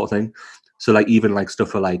and all that sort of thing. So like even like stuff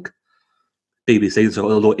for like BBC, so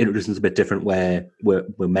although introducing is a bit different where we're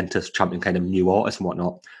meant to champion kind of new artists and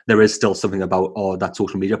whatnot, there is still something about that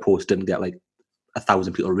social media post didn't get like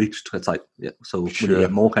 1,000 people reached. It's like, yeah, so we need to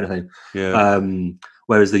get more kind of thing. Yeah.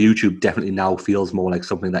 Whereas the YouTube definitely now feels more like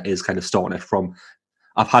something that is kind of starting it from.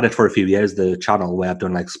 I've had it for a few years, the channel where I've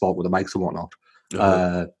done like sport with the mics and whatnot.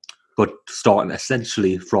 But starting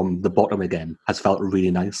essentially from the bottom again has felt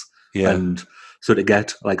really nice. Yeah. And so to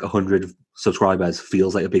get like 100 subscribers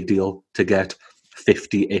feels like a big deal. To get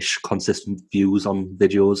 50-ish consistent views on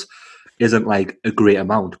videos isn't like a great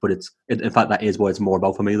amount, but in fact that is what it's more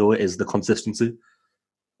about for me though, is the consistency.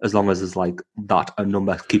 As long as it's like that a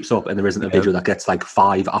number keeps up and there isn't a video that gets like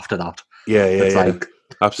 5 after that. It's like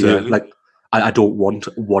absolutely. You know, like I don't want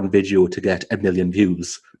one video to get 1 million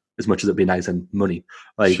views as much as it'd be nice and money.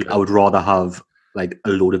 Like I would rather have like a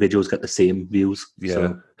load of videos get the same views. Yeah.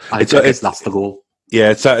 So I guess that's the goal.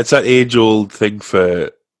 Yeah, it's that age-old thing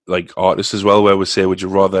for like artists as well, where we say, would you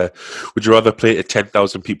rather play to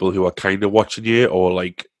 10,000 people who are kind of watching you, or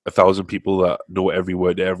like 1,000 people that know every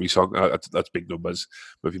word to every song? That's big numbers.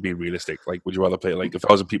 But if you're being realistic, like, would you rather play like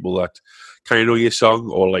 1,000 people that kind of know your song,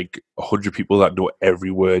 or like 100 people that know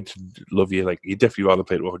every word and love you? Like, you definitely rather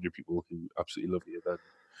play to 100 people who absolutely love you than.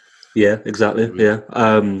 Yeah, exactly. Yeah,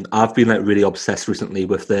 I've been like really obsessed recently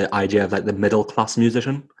with the idea of like the middle class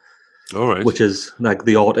musician. All right. Which is like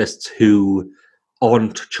the artists who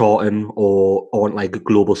aren't charting or aren't like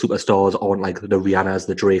global superstars, aren't like the Rihannas,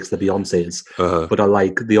 the Drakes, the Beyoncés, but are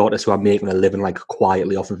like the artists who are making a living like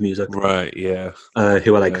quietly off of music. Right, yeah.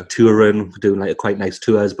 Who are like touring, doing like quite nice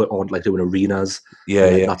tours, but aren't like doing arenas. Yeah,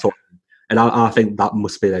 and, like, that's all. And I think that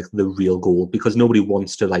must be like the real goal, because nobody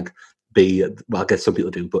wants to like be, well, I guess some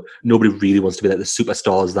people do, but nobody really wants to be like the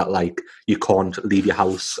superstars that like you can't leave your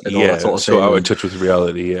house and all that sort of thing. So out of touch with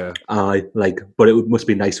reality, yeah. But it must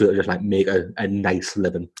be nice to just like make a nice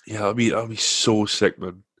living. Yeah, that'd be so sick,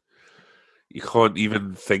 man. You can't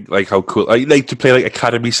even think like how cool. Like to play like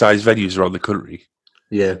academy-sized venues around the country.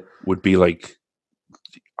 Yeah, would be like.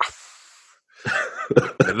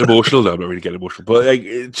 Getting emotional now. I'm not really getting emotional, but like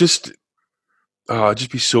it just. Oh, it'd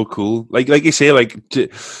just be so cool. Like you say, like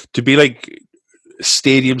to be like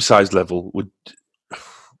stadium size level would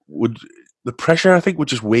the pressure I think would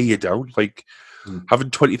just weigh you down. Like having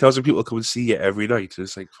 20,000 people come and see you every night.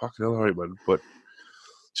 It's like fucking hell, all right, man. But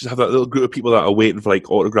just have that little group of people that are waiting for like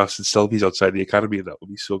autographs and selfies outside the academy, and that would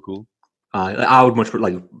be so cool. I would much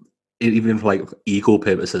like, even for like ego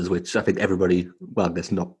purposes, which I think everybody, well, I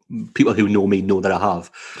guess not people who know me know that I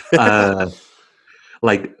have.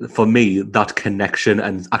 Like for me, that connection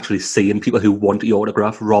and actually seeing people who want your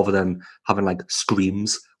autograph rather than having like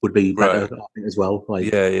screams would be better, I think, as well.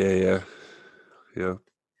 Like, yeah.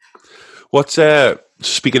 What's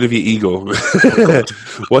speaking of your ego?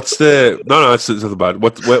 What's the no? It's nothing bad.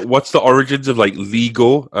 What's the origins of like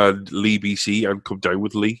Lego and Lee BC and Come Down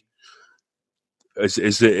with Lee?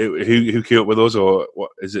 Is it who came up with those, or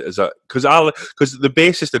what is it? Is that because the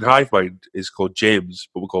bassist in Hive Mind is called James,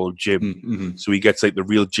 but we call him Jim. mm-hmm. So he gets like the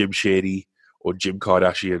real Jim Shady or Jim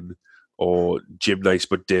Kardashian or Jim Nice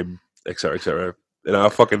but dim, etc., etc. And I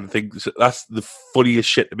fucking think that's the funniest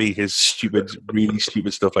shit to me. His stupid, really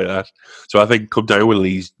stupid stuff like that. So I think Come Down with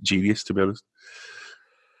Lee's genius, to be honest.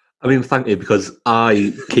 I mean, thank you, because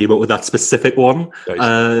I came up with that specific one.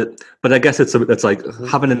 Nice. But I guess it's like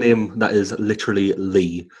having a name that is literally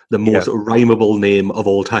Lee, the most rhymable name of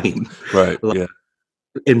all time. Right. Like, yeah.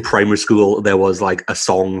 In primary school, there was like a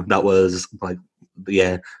song that was like,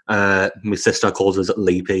 my sister calls us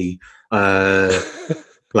Lee P. Okay.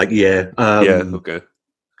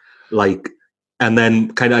 Like, and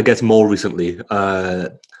then kind of, I guess, more recently,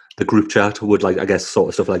 the group chat would like, I guess, sort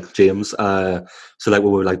of stuff like James. So like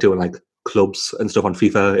when we were like doing like clubs and stuff on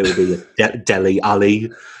FIFA, it would be like Deli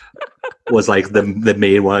Ali was like the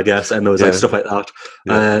main one, I guess, and there was like stuff like that.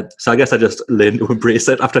 Yeah. So I guess I just learned to embrace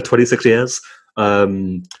it after 26 years.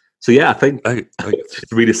 So yeah, I think it's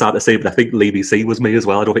really sad to say, but I think Lee BC was me as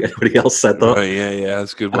well. I don't think anybody else said that. Right, yeah,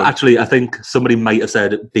 that's a good one. Actually, I think somebody might have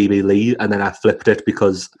said BB Lee, and then I flipped it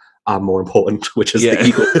because I'm more important, which is the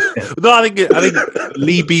ego. No, I think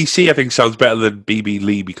Lee BC I think sounds better than BB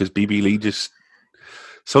Lee, because BB Lee just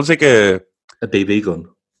sounds like a BB gun.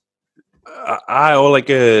 Or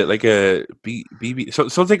like a BB. So,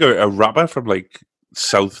 sounds like a rapper from like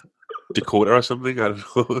South Dakota or something. I don't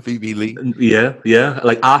know. BB Lee. Yeah.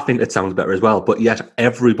 Like I think it sounds better as well, but yet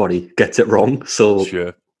everybody gets it wrong. So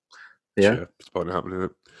sure. Yeah, it's bound to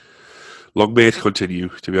happen. Long may it continue.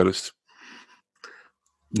 To be honest.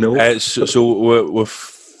 No. So we're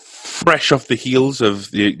fresh off the heels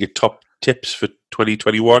of your top tips for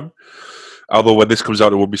 2021. Although when this comes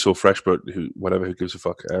out, it won't be so fresh. But who gives a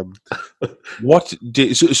fuck?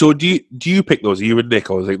 Do you pick those? Are you and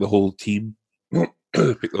Nick, or is like the whole team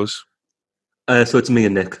pick those? So it's me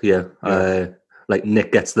and Nick. Yeah. Like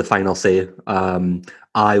Nick gets the final say.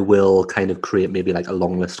 I will kind of create maybe like a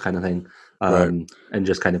long list kind of thing. And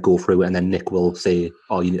just kind of go through it, and then Nick will say,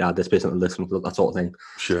 "Oh, you need to add this based on the list," and that sort of thing.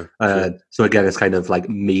 Sure. So again, it's kind of like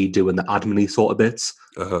me doing the admin-y sort of bits,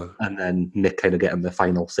 and then Nick kind of getting the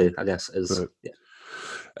final say, I guess.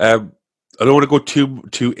 I don't want to go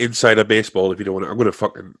too insider baseball if you don't want to. I'm going to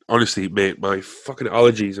fucking honestly, mate, my fucking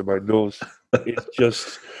allergies in my nose. It's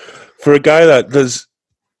just for a guy that does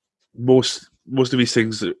most of these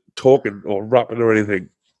things, talking or rapping or anything.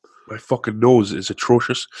 My fucking nose is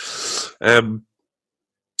atrocious. What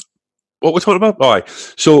we're talking about? All right.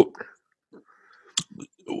 So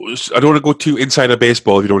I don't want to go too insider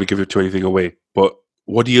baseball if you don't want to give it to anything away. But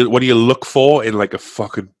what do you look for in like a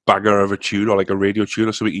fucking banger of a tune, or like a radio tune,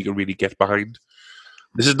 or something you can really get behind?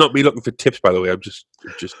 This is not me looking for tips, by the way. I'm just.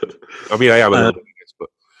 I mean, I am a little bit, but.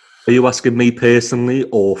 Are you asking me personally,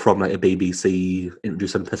 or from like a BBC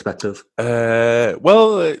introducing perspective?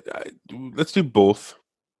 Well, let's do both.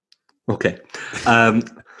 Okay.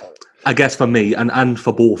 I guess for me, and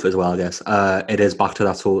for both as well, I guess, it is back to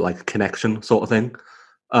that sort of like connection sort of thing.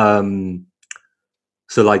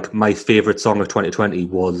 So like my favourite song of 2020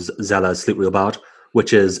 was Zella's Sleep Real Bad,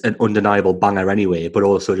 which is an undeniable banger anyway, but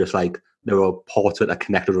also just like there were parts of it that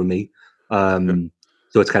connected with me. So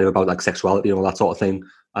it's kind of about like sexuality and all that sort of thing.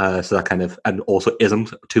 So that kind of, and also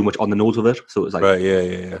isn't too much on the nose of it. So it's like, right,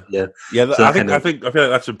 yeah. So I feel like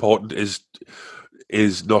that's important.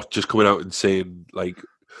 Is not just coming out and saying like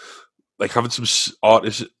having some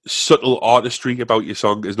subtle artistry about your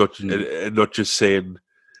song is not and not just saying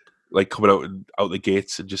like coming out the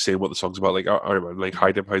gates and just saying what the song's about. Like, all right, man, like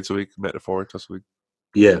hiding behind something metaphoric or something.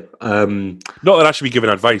 Yeah. Not that I should be giving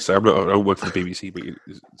advice. I don't work for the BBC, but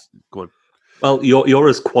go on. Well, you're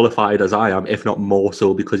as qualified as I am, if not more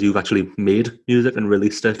so, because you've actually made music and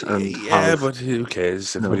released it. And but who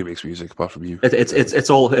cares? Everybody makes music apart from you.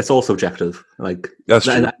 It's all subjective. Like that's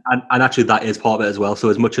true. And actually, that is part of it as well.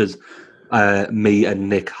 So as much as me and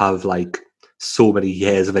Nick have like so many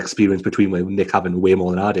years of experience between me. Nick having way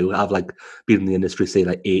more than I do. I've like been in the industry, say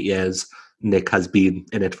like 8 years. Nick has been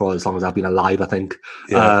in it for as long as I've been alive, I think.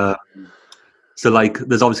 Yeah. So like,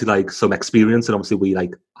 there's obviously like some experience, and obviously we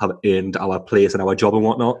like have earned our place and our job and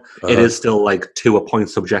whatnot. It is still like to a point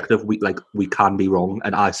subjective. We can be wrong,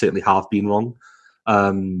 and I certainly have been wrong.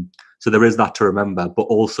 So there is that to remember, but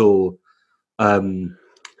also,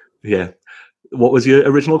 yeah. What was your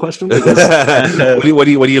original question? What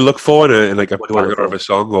do you look for in like a banger of a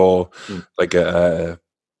song or like a?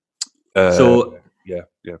 So yeah.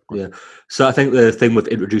 So I think the thing with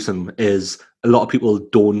introducing is a lot of people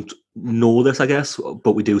don't know this, I guess,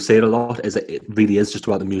 but we do say it a lot. Is that it really is just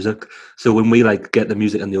about the music. So when we like get the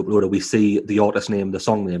music in the uploader, we see the artist name, the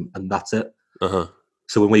song name, and that's it.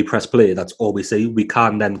 So when we press play, that's all we see. We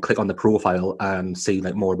can then click on the profile and see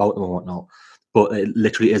like more about them and whatnot. But it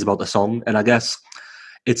literally is about the song, and I guess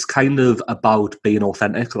it's kind of about being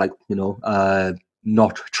authentic, like, you know,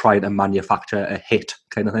 not trying to manufacture a hit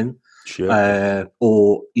kind of thing. Sure.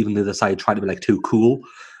 Or even the other side, trying to be like too cool.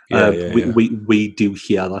 We do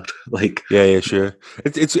hear that, like, sure.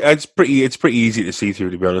 It's pretty easy to see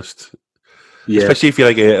through, to be honest. Yeah. Especially if you're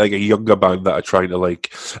like a younger band that are trying to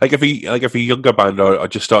like if a younger band are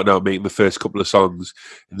just starting out making the first couple of songs,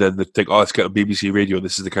 and then they think, oh, let's get on BBC Radio, and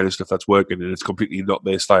this is the kind of stuff that's working, and it's completely not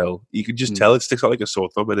their style. You can just tell it sticks out like a sore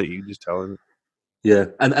thumb in it. You can just tell it. Yeah,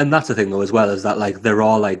 and that's the thing though as well, is that like there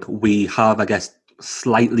are like, we have, I guess,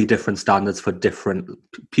 slightly different standards for different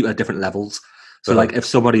people at different levels. So like if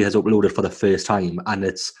somebody has uploaded for the first time and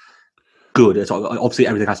it's good, it's obviously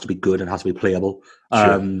everything has to be good and has to be playable.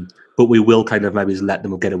 Sure. But we will kind of maybe let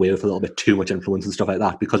them get away with a little bit too much influence and stuff like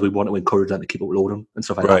that, because we want to encourage them to keep uploading and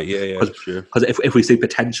stuff like that. Right, yeah, sure. Because if we see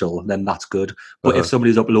potential, then that's good. But if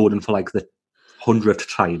somebody's uploading for like the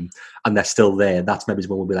 100th time and they're still there, that's maybe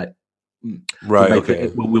when we'll be like, right, okay.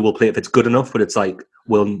 We will play if it's good enough, but it's like,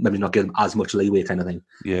 we'll maybe not give them as much leeway kind of thing.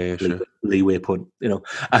 Yeah, sure. Leeway pun, you know.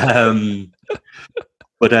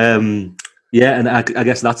 Yeah, and I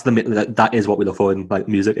guess that's that is what we look for in like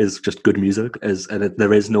music, is just good music,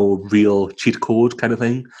 there is no real cheat code kind of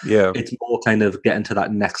thing. Yeah, it's more kind of getting to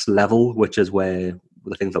that next level, which is where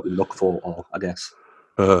the things that we look for are, I guess.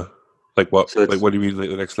 Like what? So like what do you mean, like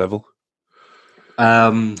the next level?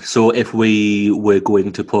 So if we were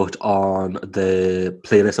going to put on the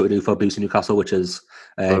playlist that we do for BBC Newcastle, which is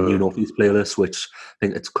New North East playlist, which I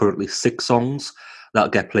think it's currently 6 songs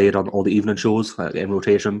that get played on all the evening shows in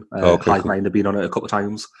rotation. Hive Mind have been on it a couple of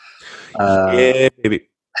times. Yeah, maybe.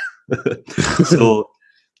 So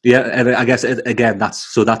yeah, and I guess again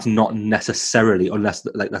that's not necessarily, unless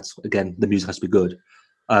like that's again the music has to be good,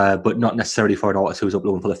 but not necessarily for an artist who's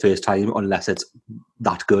uploading for the first time, unless it's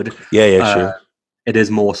that good. Yeah, sure. It is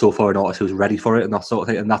more so for an artist who's ready for it and that sort of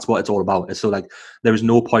thing, and that's what it's all about. So like, there is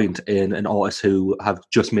no point in an artist who have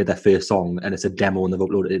just made their first song and it's a demo and they've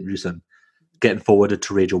uploaded it recent getting forwarded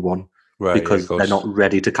to Radio 1, right? Because they're not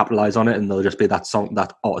ready to capitalize on it, and they'll just be that song,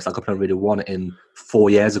 that artist that got played on Radio 1 in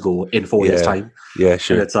 4 years ago, in 4 years' time. Yeah,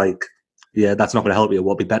 sure. And it's like, yeah, that's not going to help you. It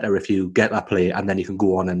would be better if you get that play and then you can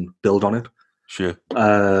go on and build on it. Sure.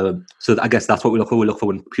 So I guess that's what we look for. We look for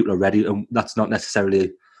when people are ready, and that's not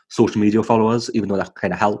necessarily social media followers, even though that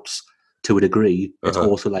kind of helps to a degree. It's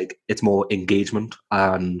also like, it's more engagement,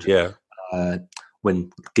 and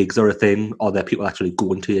when gigs are a thing, are there people actually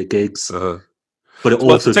going to your gigs? But it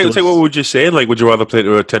also take what we were just saying. Like, would you rather play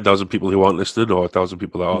to 10,000 people who aren't listening, or 1,000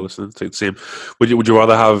 people that are listening? Take the same. Would you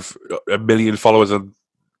rather have 1 million followers and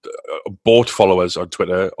bought followers on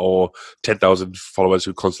Twitter, or 10,000 followers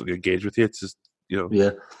who constantly engage with you? It's just, you know.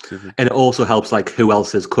 Yeah, and it also helps like who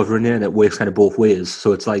else is covering you, and it works kind of both ways.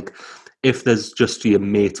 So it's like, if there's just your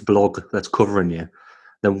mate's blog that's covering you,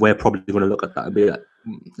 then we're probably going to look at that and be like,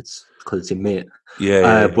 it's because it's your mate.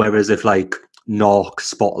 Yeah. Whereas if like Knock,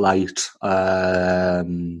 Spotlight,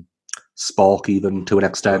 Spark, even to an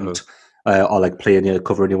extent, are like playing you,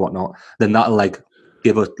 covering you, whatnot, then that'll like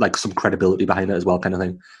give us like some credibility behind it as well, kind of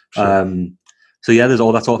thing. Sure. So yeah, there's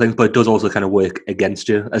all that sort of thing, but it does also kind of work against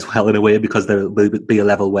you as well in a way, because there will be a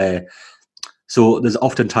level where, so there's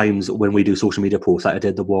often times when we do social media posts, like I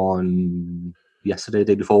did the one yesterday,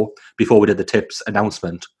 the day before we did the tips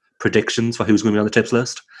announcement, predictions for who's going to be on the tips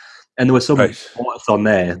list. And there were some artists on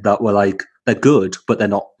there that were like, they're good, but they're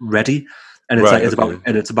not ready. And it's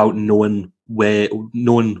it's about knowing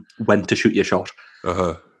when to shoot your shot.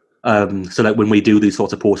 So like when we do these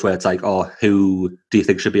sorts of posts where it's like, oh, who do you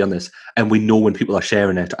think should be on this? And we know when people are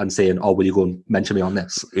sharing it and saying, oh, will you go and mention me on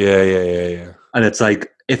this? Yeah. And it's like,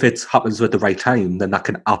 if it happens at the right time, then that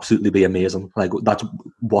can absolutely be amazing. Like that's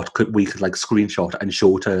what we could like screenshot and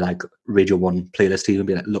show to like Radio 1 playlist team and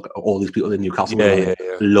be like, look at all these people in Newcastle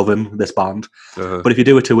loving this band. But if you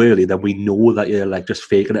do it too early, then we know that you're like just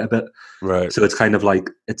faking it a bit. Right. So it's kind of like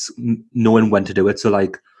it's knowing when to do it. So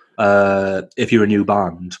like if you're a new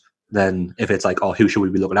band, then if it's like, oh, who should we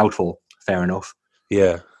be looking out for? Fair enough.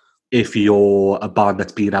 Yeah. If you're a band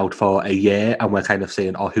that's been out for a year and we're kind of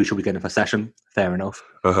saying, oh, who should we get in for session? Fair enough.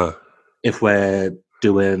 If we're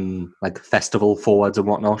doing like festival forwards and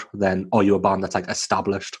whatnot, then are you a band that's like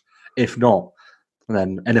established? If not,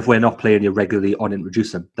 then, and if we're not playing you regularly on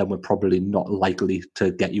Introducing, then we're probably not likely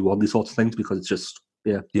to get you on these sorts of things because it's just,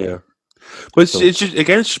 Yeah. But it's just,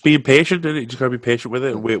 again, it's just being patient, and you just gotta be patient with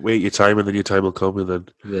it and wait your time, and then your time will come, and then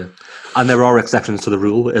and there are exceptions to the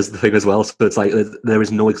rule is the thing as well. So it's like there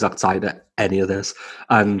is no exact side to any of this.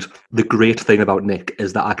 And the great thing about Nick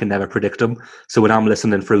is that I can never predict him. So when I'm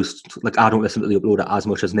listening through, like I don't listen to the uploader as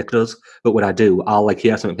much as Nick does, but when I do, I'll like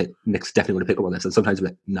hear something. Like, Nick's definitely going to pick up on this, and sometimes I'm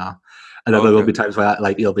like, nah. And then there will be times where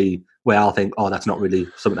I'll think, oh, that's not really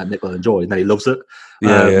something that Nick will enjoy, and then he loves it.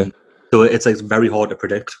 So it's like very hard to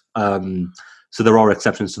predict. So there are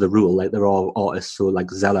exceptions to the rule. Like there are artists, so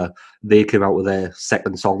like Zeller, they came out with their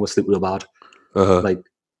second song with Sleep Real Bad. Like,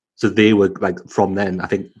 so they were like from then. I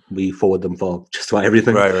think we forward them for just about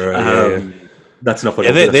everything. Right. That's not.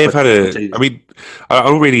 They've had a. I mean, I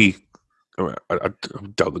don't really. I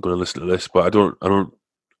doubt they're going to listen to this, but I don't.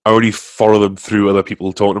 I already follow them through other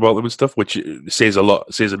people talking about them and stuff, which says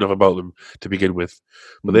enough about them to begin with.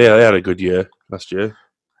 But they had a good year last year.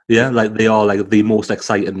 Yeah, like they are like the most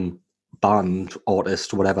exciting band,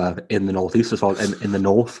 artist, whatever, in the Northeast as well, in the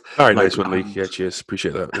North. All right, nice one, Lee. Yeah, cheers.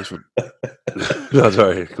 Appreciate that. Nice one. That's all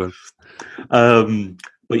right. Go on.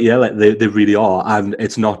 But yeah, like they really are, and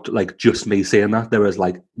it's not like just me saying that.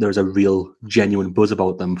 There's a real genuine buzz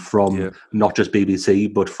about them from not just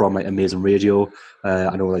BBC, but from like Amazing Radio.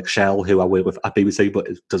 I know like Shell, who I work with at BBC, but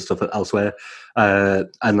does stuff elsewhere,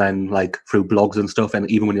 and then like through blogs and stuff. And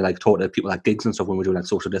even when you like talk to people at gigs and stuff, when we're doing like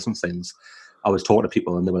social distance things, I was talking to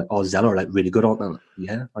people and they were like, "Oh, Zeller are like really good, aren't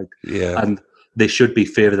they?" And they should be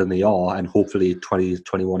further than they are, and hopefully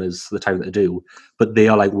 2021 is the time that they do. But they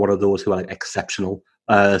are like one of those who are like exceptional.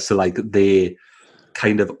 So like they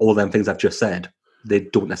kind of all them things I've just said, they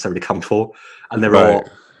don't necessarily count for, and there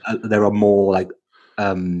are more like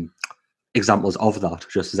examples of that.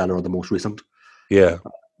 Just Zeller are the most recent. Yeah,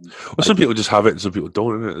 well, some people just have it, and some people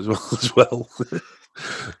don't in it as well.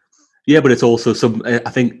 Yeah, but it's also some. I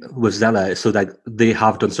think with Zeller, so like they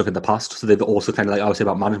have done stuff in the past, so they've also kind of like I was saying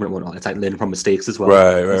about management and whatnot. It's like learning from mistakes as well.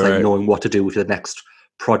 It's like knowing what to do with the next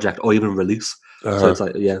project or even release. So it's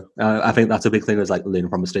like, I think that's a big thing is like learning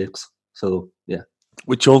from mistakes. So, yeah.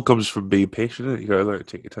 Which all comes from being patient. You got to learn to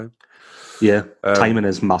take your time. Yeah. Timing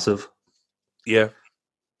is massive. Yeah.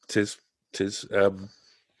 It is.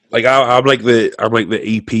 Like I'm like the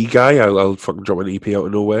EP guy. I'll fucking drop an EP out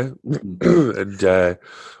of nowhere. And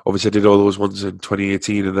obviously I did all those ones in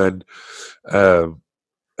 2018 and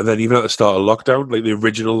then even at the start of lockdown, like the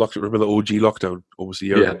original lockdown, remember the OG lockdown almost a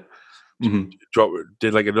year ago?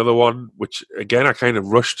 Did like another one, which again I kind of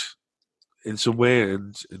rushed in some way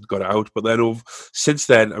and got it out. But then since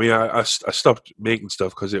then, I mean, I stopped making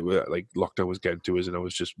stuff because it was like lockdown was getting to us, and I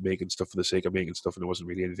was just making stuff for the sake of making stuff, and there wasn't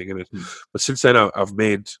really anything in it. But since then, I've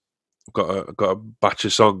got a batch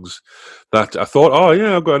of songs that I thought, oh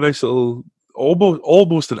yeah, I've got a nice little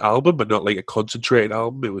almost an album, but not like a concentrated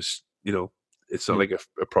album. It was, it's not like a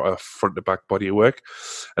front to back body of work.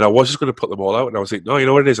 And I was just going to put them all out, and I was like, no, you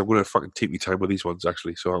know what it is? I'm going to fucking take my time with these ones,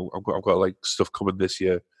 actually. So I've got like stuff coming this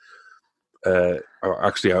year. I've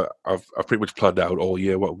pretty much planned out all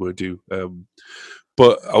year what I'm going to do.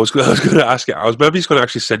 But I was going to ask you, I was maybe just going to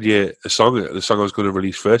actually send you the song I was going to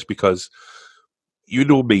release first, because you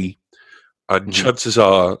know me, and chances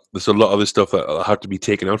are there's a lot of the stuff that will have to be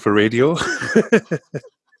taken out for radio. So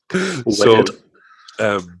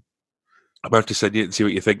I'm going to have to send you it and see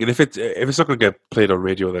what you think. And if it's not going to get played on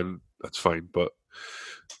radio, then that's fine. But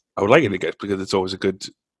I would like it to get, because it's always a good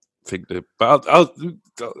thing to. But I'll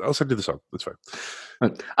send you the song. That's fine.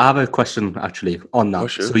 I have a question actually on that. Oh,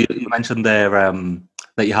 sure. So you mentioned there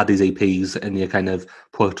that you had these EPs and you kind of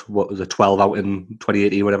put 12 out in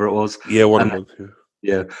 2018, whatever it was. Yeah, one month.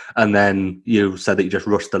 Yeah, and then you said that you just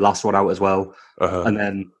rushed the last one out as well, and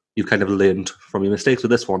then you kind of learned from your mistakes with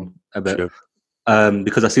this one a bit. Sure.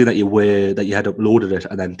 Because I see that you had uploaded it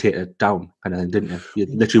and then taken it down, and then didn't you? You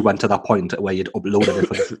literally went to that point where you'd uploaded it.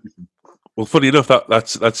 For the Well, funny enough, that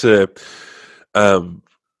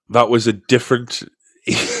was a different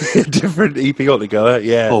different EP altogether.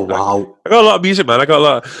 Yeah. Oh wow! I got a lot of music, man. I got a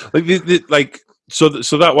lot like So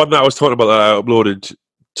that one that I was talking about that I uploaded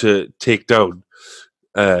to take down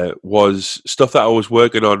was stuff that I was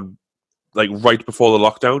working on, like right before the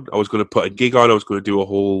lockdown. I was going to put a gig on. I was going to do a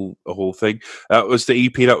whole thing. That was the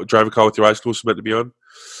EP that Drive a Car with Your Eyes Closed was meant to be on.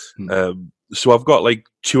 So I've got like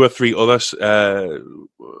 2 or 3 other,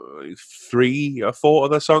 3 or 4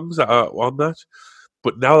 other songs that are on that.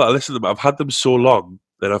 But now that I listen to them, I've had them so long,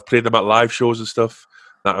 and I've played them at live shows and stuff,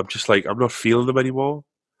 that I'm just like, I'm not feeling them anymore.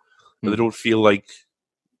 And they don't feel like,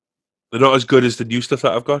 they're not as good as the new stuff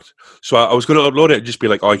that I've got. So I was going to upload it and just be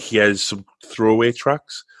like, oh, here's some throwaway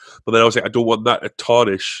tracks. But then I was like, I don't want that to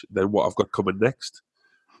tarnish then what I've got coming next.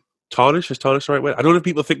 Tarnish? Is tarnish the right way? I don't know if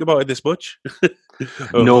people think about it this much.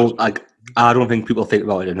 No, like, I don't think people think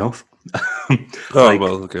about it enough.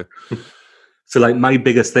 Well, okay. So, like, my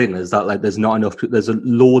biggest thing is that, like, there's not enough. There's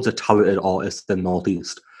loads of talented artists in the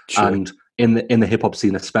Northeast, Sure. and in the hip hop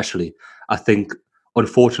scene especially. I think,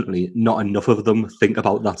 unfortunately, not enough of them think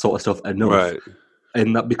about that sort of stuff enough. Right.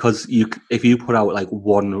 And that because if you put out like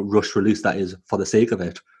one rush release that is for the sake of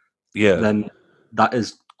it, Yeah. then that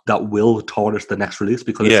will tarnish the next release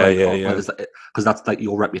because because that's like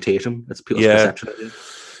your reputation. It's people's perception of you.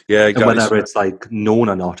 Yeah, and whether it's like known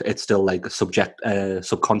or not, it's still like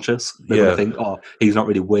subconscious. They're gonna think, oh, he's not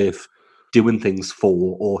really worth doing things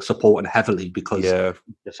for or supporting heavily because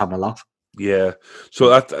just having a laugh. Yeah, so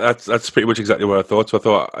that's pretty much exactly what I thought. So I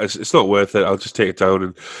thought it's not worth it. I'll just take it down,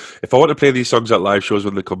 and if I want to play these songs at live shows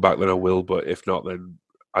when they come back, then I will. But if not, then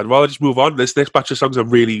I'd rather just move on. This next batch of songs I'm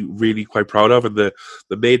really, really quite proud of, and they're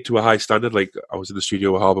made to a high standard. Like I was in the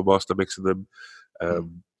studio with Harbour Master mixing them,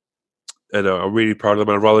 and I'm really proud of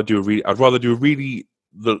them. I'd rather do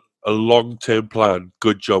a long-term plan,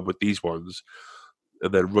 good job with these ones,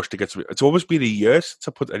 and then rush to get some. It's almost been a year since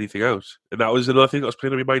I put anything out, and that was another thing that was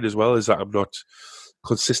playing on my mind as well. Is that I'm not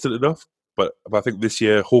consistent enough. But I think this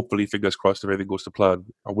year, hopefully, fingers crossed, if everything goes to plan,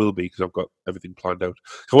 I will be because I've got everything planned out.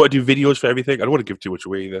 I want to do videos for everything. I don't want to give too much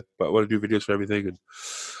away either, but I want to do videos for everything, and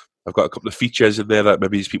I've got a couple of features in there that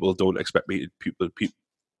maybe these people don't expect me to.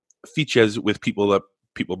 Features with people that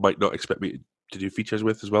people might not expect me to do features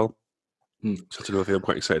with as well. So that's another thing I'm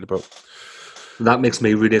quite excited about. That makes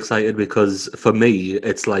me really excited because for me,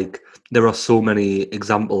 it's like there are so many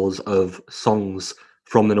examples of songs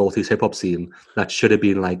from the Northeast hip hop scene that should have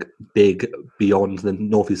been like big beyond the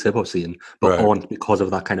Northeast hip hop scene, but aren't because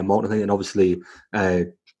of that kind of mountain thing. And obviously, I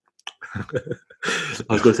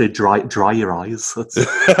was going to say dry your eyes.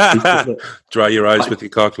 Dry your eyes with your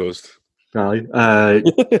car closed. Right.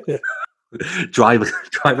 Drive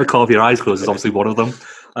a car with your eyes closed is obviously one of them.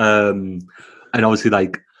 And obviously,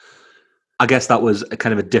 like, I guess that was a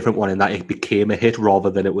kind of a different one in that it became a hit rather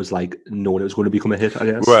than it was like known it was going to become a hit, I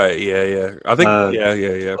guess. Right, yeah. I think,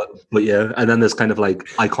 yeah. But yeah, and then there's kind of like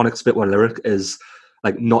iconic Spit One lyric is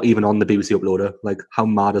like not even on the BBC uploader. Like, how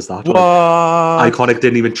mad is that? What? Like, Iconic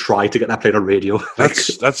didn't even try to get that played on radio.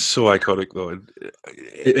 That's so iconic though.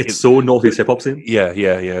 It's so Northeast hip hop scene. Yeah.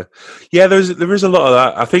 There is a lot of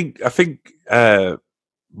that. I think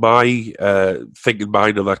my thinking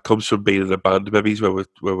behind all that comes from being in a band, maybe, where we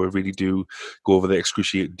really do go over the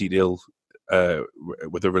excruciating detail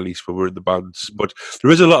with the release when we're in the bands. But there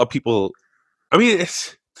is a lot of people. I mean,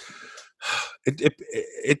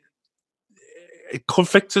 it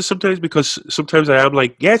conflicts us sometimes because sometimes I am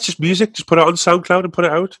like, yeah, it's just music, just put it on SoundCloud and put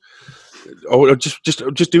it out, or just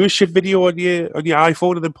do a shit video on your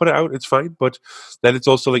iPhone and then put it out. It's fine, but then it's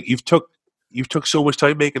also like you've took so much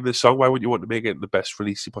time making this song. Why wouldn't you want to make it the best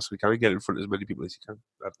release you possibly can and get it in front of as many people as you can?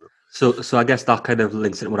 I don't know. So I guess that kind of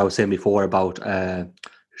links into what I was saying before about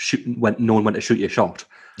knowing when to shoot your shot.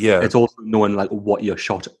 Yeah, it's also knowing like what your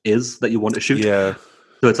shot is that you want to shoot. Yeah.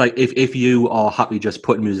 So it's like if you are happy just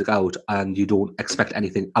putting music out and you don't expect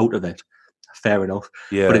anything out of it, fair enough.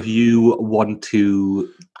 Yeah. But if you want to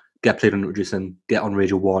get played on Richardson, get on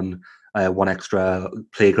Radio 1, 1Xtra,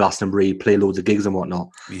 play Glastonbury, play loads of gigs and whatnot,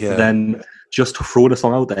 then just throwing a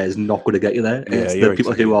song out there is not going to get you there. It's the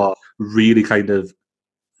people who are really kind of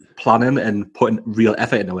planning and putting real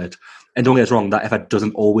effort into it. And don't get us wrong, that effort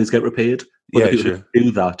doesn't always get repaid. But the people who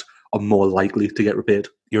do that are more likely to get repaid.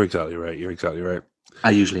 You're exactly right. I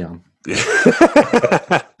usually am.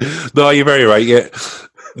 No, you're very right. Yeah.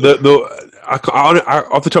 No,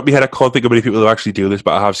 off the top of my head, I can't think of many people who actually do this,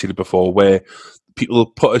 but I have seen it before, where people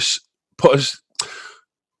put us.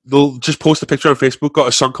 They'll just post a picture on Facebook. Got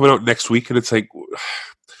a song coming out next week, and it's like,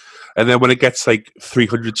 and then when it gets like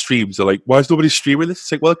 300 streams, they're like, "Why is nobody streaming this?"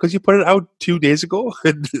 It's like, well, because you put it out 2 days ago,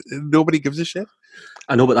 and nobody gives a shit.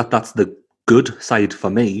 I know, but that's the good side for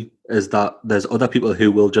me is that there's other people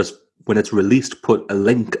who will just, when it's released, put a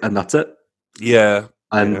link and that's it. Yeah.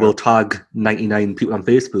 and we'll tag 99 people on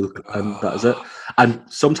Facebook, and that is it. And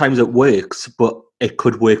sometimes it works, but it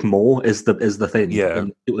could work more. Is the thing? Yeah,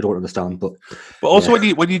 and people don't understand. But also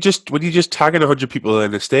when you just tagging 100 people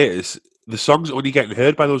in a status, the song's only getting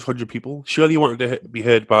heard by those 100 people. Surely you want it to be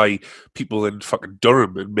heard by people in fucking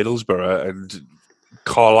Durham and Middlesbrough and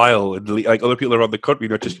Carlisle and like other people around the country,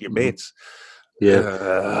 not just your mates.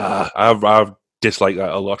 Yeah, I've dislike that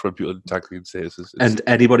a lot when people tag me in statuses. And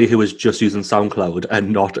anybody who is just using SoundCloud and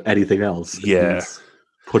not anything else,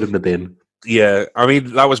 put in the bin. Yeah, I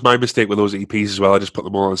mean that was my mistake with those EPs as well. I just put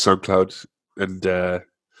them all on SoundCloud, and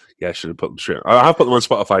I should have put them straight. I have put them on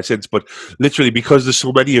Spotify since, but literally because there's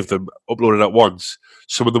so many of them uploaded at once,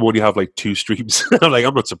 some of them only have like 2 streams. I'm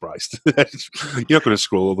not surprised. You're not going to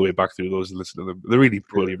scroll all the way back through those and listen to them. They're really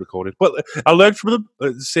poorly recorded. But I learned from them.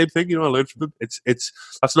 The same thing, I learned from them.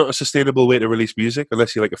 That's not a sustainable way to release music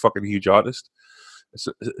unless you're like a fucking huge artist.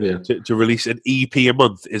 To release an EP a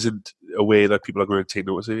month isn't a way that people are going to take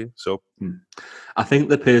notice of you. So I think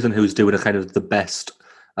the person who's doing a kind of the best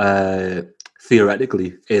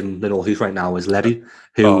theoretically in the Northeast right now is Letty,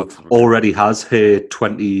 who already has her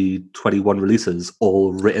 2021 releases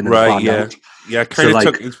all written and planned out. Yeah, I kind of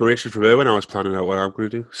took inspiration from her when I was planning out what I'm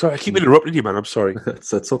going to do. Sorry, I keep interrupting you, man. I'm sorry.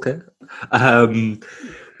 That's okay.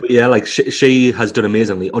 But yeah, like she has done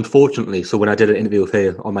amazingly. Unfortunately, so when I did an interview with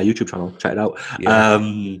her on my YouTube channel, check it out.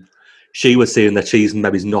 Yeah. She was saying that she's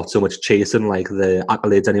maybe not so much chasing like the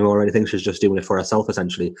accolades anymore or anything. She's just doing it for herself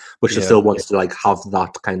essentially, but she still wants to like have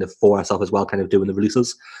that kind of for herself as well, kind of doing the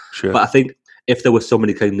releases. Sure. But I think if there was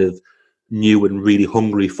somebody kind of new and really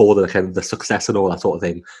hungry for the kind of the success and all that sort of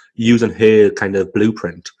thing, using her kind of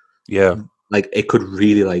blueprint, like it could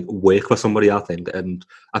really like work for somebody, I think. And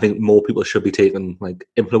I think more people should be taking like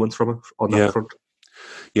influence from her on that front.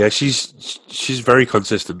 Yeah, she's very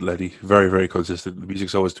consistent, Letty. Very, very consistent. The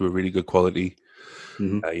music's always to a really good quality.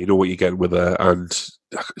 Mm-hmm. You know what you're getting with her, and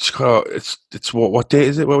it's what date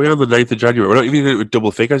is it? Well, we're on the 9th of January. We're not even in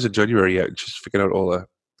double figures in January yet. She's figuring out all a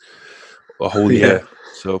whole year.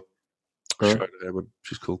 So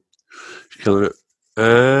she's cool. She's killing it.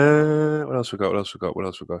 What else we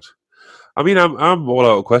got? I mean, I'm all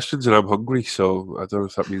out of questions and I'm hungry, so I don't know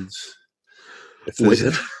if that means.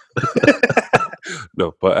 Wizard.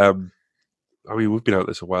 No, but I mean, we've been out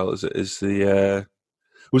this a while. Was there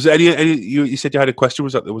any? You said you had a question.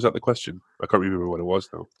 Was that the question? I can't remember what it was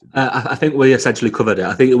now. I think we essentially covered it.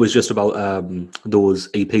 I think it was just about those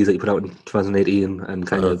EPs that you put out in 2018 and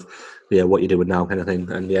kind of what you're doing now, kind of thing.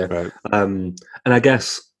 And and I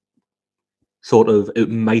guess sort of it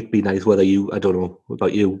might be nice whether I don't know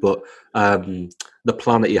about you, but the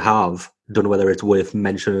plan that you have, don't know whether it's worth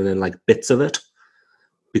mentioning in like bits of it,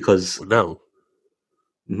 because no.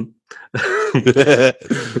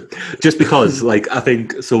 Just because, like, I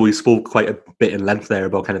think so. We spoke quite a bit in length there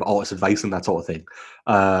about kind of artist advice and that sort of thing.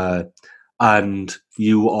 And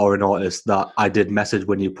you are an artist that I did message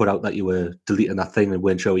when you put out that you were deleting that thing and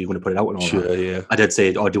weren't sure you were going to put it out and all that. Yeah. I did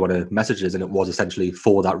say, "Oh, do you want to message us?" And it was essentially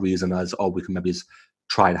for that reason, as we can maybe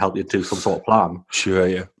try and help you do some sort of plan. Sure,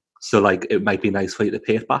 yeah. So, like, it might be nice for you to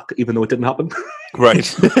pay it back, even though it didn't happen. Right.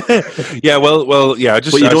 Yeah. Well. Yeah.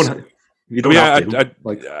 But you don't.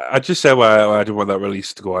 I just said why I didn't want that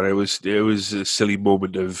release to go on. It was a silly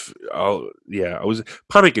moment of I was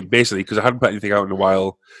panicking basically because I hadn't put anything out in a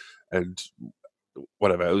while, and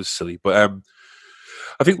whatever, it was silly. But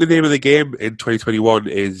I think the name of the game in 2021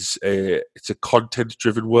 is it's a content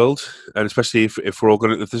driven world, and especially if we're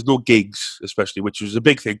all if there's no gigs, especially, which is a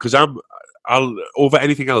big thing because I'll over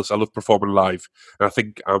anything else I love performing live, and I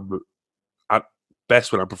think I'm at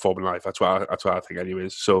best when I'm performing live. That's what I think,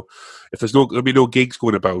 anyways. So if there'll be no gigs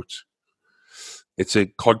going about, it's a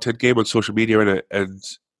content game on social media, and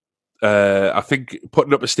I think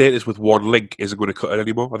putting up a status with one link isn't going to cut it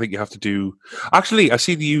anymore. I think you have to do. Actually, I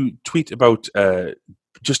seen you tweet about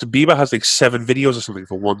Justin Bieber has like 7 videos or something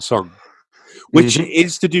for one song, which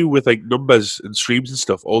is to do with like numbers and streams and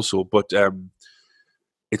stuff also, but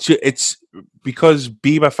it's because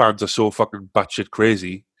Bieber fans are so fucking batshit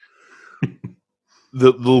crazy.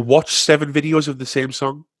 They'll watch 7 videos of the same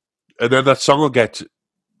song, and then that song will get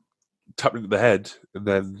tapped into the head, and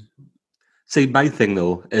then. See, my thing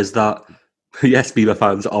though is that yes, Bieber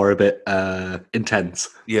fans are a bit intense.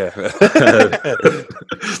 Yeah.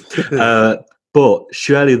 But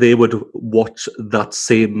surely they would watch that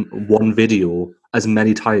same one video as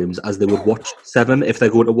many times as they would watch 7 if they're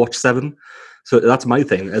going to watch 7. So that's my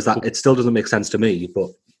thing, is that it still doesn't make sense to me.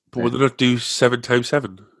 But would they not do 7 times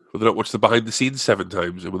 7? Will they not watch the behind the scenes 7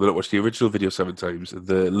 times, and will they not watch the original video 7 times, and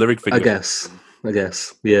the lyric video? I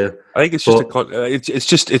guess, yeah. I think it's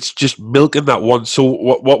just it's just milking that one. So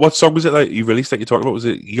what song was it that you released that you're talking about? Was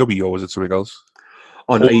it Yummy or was it something else?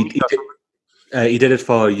 Oh no, he did it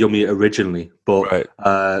for Yummy originally, but Right.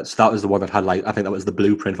 So that was the one that had I think that was the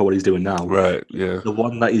blueprint for what he's doing now. Right. Yeah. The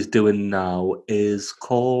one that he's doing now is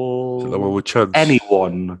called Is that the one with Chance?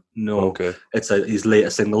 Anyone. No, Okay. it's his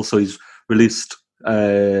latest single. So he's released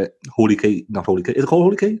Holy Key, not Holy Key. Is it called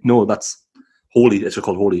Holy Key? No, that's Holy. It's just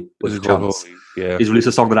called Holy with Is it Chance. called Holy? Yeah. He's released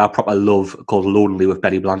a song that I proper love called Lonely with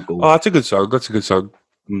Benny Blanco. Oh, that's a good song. That's a good song.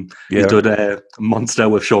 Yeah. He's done Monster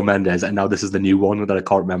with Shawn Mendes, and now this is the new one that I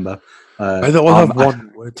can't remember. I don't have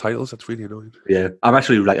one word titles. That's really annoying. Yeah, I'm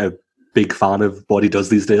actually a big fan of what he does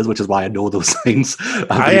these days, which is why I know those things.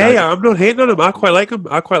 I'm not hating on him. I quite like him.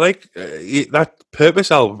 I quite like that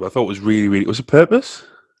Purpose album. I thought was really. Was it Purpose?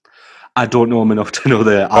 I don't know him enough to know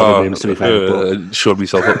the album names, to be fair. Showed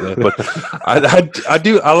myself up there, but I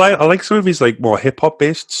do. I like some of his more hip hop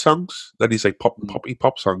based songs than his poppy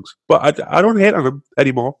pop songs. But I don't hate on him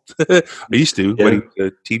anymore. I used to when he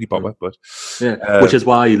was a teeny popper, but which is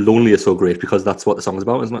why Lonely is so great, because that's what the song is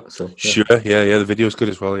about, isn't it? So sure, yeah. The video is good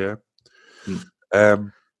as well, yeah.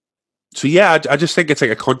 So yeah, I just think it's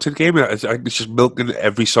like a content game. I think it's just milking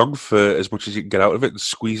every song for as much as you can get out of it, and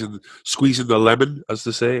squeezing the lemon, as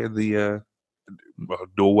they say in the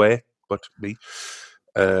Norway, but me.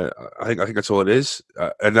 I think that's all it is,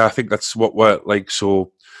 and I think that's what we're like.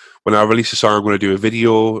 So when I release a song, I'm going to do a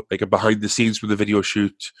video, like a behind the scenes from the video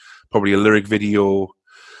shoot, probably a lyric video,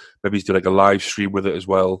 maybe do a live stream with it as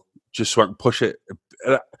well, just so I can push it.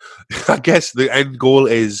 I guess the end goal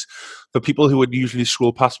is for people who would usually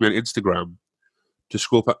scroll past me on Instagram to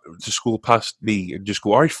scroll past me and just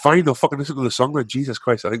go, all right, fine, I'll fucking listen to the song then. Jesus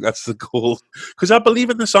Christ, I think that's the goal. Because I believe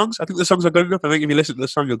in the songs. I think the songs are good enough. I think if you listen to the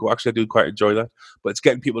song, you'll go, actually, I do quite enjoy that. But it's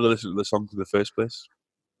getting people to listen to the songs in the first place.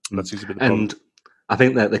 That seems to be the problem. And I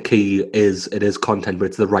think that the key is it is content, but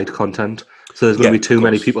it's the right content. So there's going to be too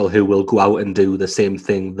many people who will go out and do the same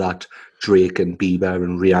thing that Drake and Bieber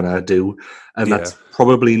and Rihanna do, and that's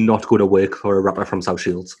probably not going to work for a rapper from South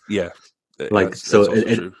Shields. Yeah, that's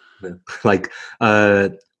true.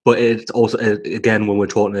 But it's also again, when we're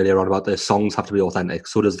talking earlier on about the songs have to be authentic,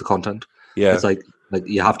 so does the content. Yeah, it's like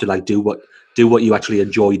you have to do what you actually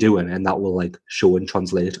enjoy doing, and that will show and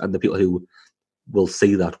translate, and the people who will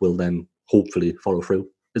see that will then hopefully follow through.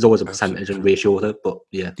 There's always a percentage and ratio with it, but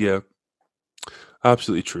yeah,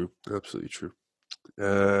 absolutely true.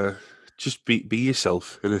 Just be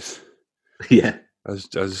yourself in it. Yeah. As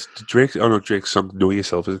Drake, Drake's song "Know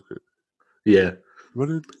Yourself," isn't it? Yeah.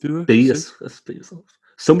 Be yourself.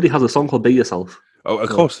 Somebody has a song called "Be Yourself." Oh, of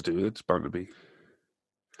course they do. It's bound to be.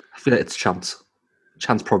 I feel like it's Chance.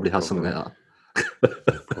 Chance probably has something like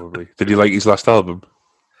that. Probably. Did you like his last album?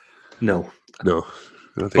 No.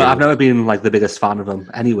 But I've never been the biggest fan of him.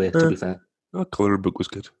 Anyway, to be fair. Colouring Book was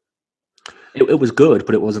good. It was good,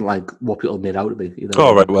 but it wasn't what people made out to be.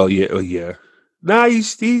 Oh right, well, yeah. Nah,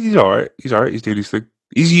 he's all right. He's all right. He's doing his thing.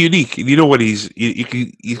 He's unique. You know when he's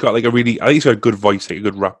got a really. I think he's got a good voice, a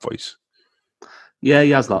good rap voice. Yeah, he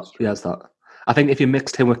has that. I think if you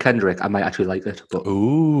mixed him with Kendrick, I might actually like it. But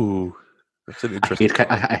ooh, that's an interesting.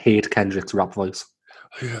 I hate Kendrick's rap voice.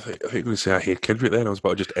 I think you're going to say I hate Kendrick. Then I was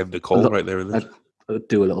about to just end the call right there and then. I'd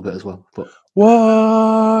do a little bit as well, but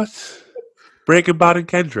what? Breaking Bad and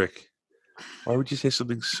Kendrick. Why would you say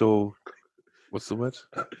something so? What's the word?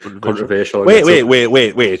 Controversial.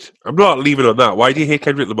 Wait. I'm not leaving on that. Why do you hate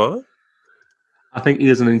Kendrick Lamar? I think he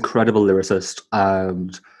is an incredible lyricist,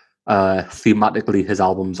 and thematically his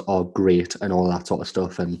albums are great and all that sort of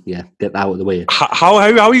stuff. And get that out of the way. How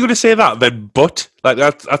are you going to say that then? But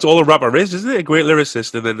that's all a rapper is, isn't it? A great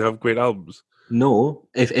lyricist and then have great albums. No,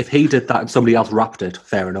 if he did that and somebody else rapped it,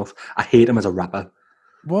 fair enough. I hate him as a rapper.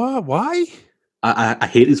 What? Why? I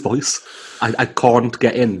hate his voice. I can't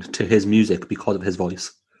get into his music because of his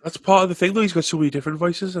voice. That's part of the thing, though. He's got so many different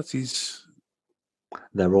voices.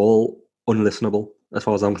 They're all unlistenable, as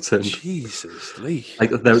far as I'm concerned. Jesus, Lee.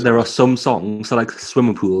 There are some songs, so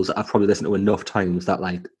Swimming Pools, I've probably listened to enough times that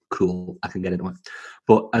cool, I can get into it.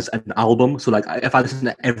 But as an album, so if I listen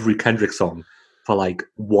to every Kendrick song for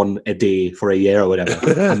one a day for a year or whatever,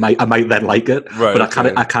 I might then like it. Right, but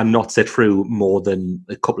I cannot sit through more than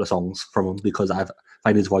a couple of songs from him because I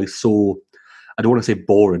find his voice so, I don't want to say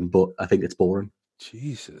boring, but I think it's boring.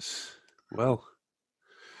 Jesus. Well.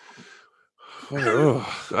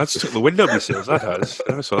 That's took the wind out of my sails, that has.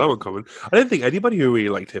 I saw that one coming. I didn't think anybody who really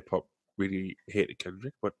liked hip hop really hated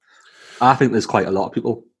Kendrick, but I think there's quite a lot of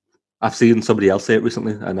people. I've seen somebody else say it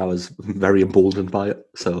recently and I was very emboldened by it.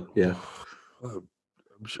 So yeah. I'm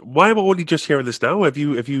Why am I only just hearing this now? Have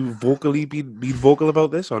you vocally been vocal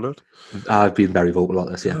about this or not? I've been very vocal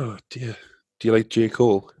about this, yeah. Oh dear. Do you like J.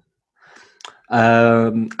 Cole?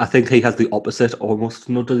 I think he has the opposite almost.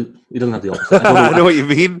 No, he doesn't have the opposite. I know what you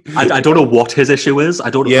mean. I don't know what his issue is. I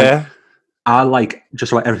don't know. Yeah. I like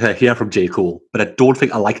just about everything I hear from J. Cole, but I don't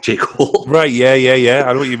think I like J. Cole. Right, yeah.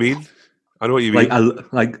 I know what you mean.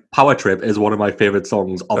 Like Power Trip is one of my favorite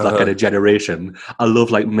songs of that kind of generation. I love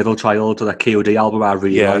like Middle Child, the KOD album. I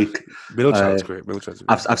really like. Middle Child's great.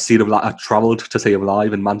 I've seen him. I've travelled to see him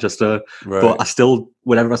live in Manchester, but I still,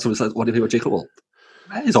 whenever someone says, "What do you think of J. Cole?"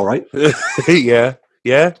 He's all right. yeah.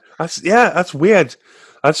 That's weird.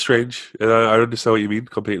 That's strange. And I understand what you mean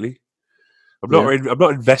completely. I'm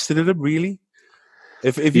not invested in him really.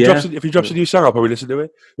 If he drops a new song, I'll probably listen to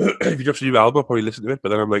it. If he drops a new album, I'll probably listen to it. But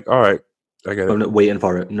then I'm like, all right, I get it. I'm not waiting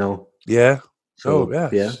for it. No. Yeah. So,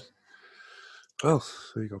 yeah. Well,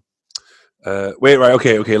 there you go. Wait, right.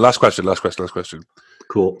 Okay. Last question.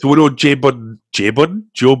 Cool. So we know Joe Budden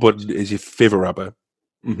is your favorite rapper.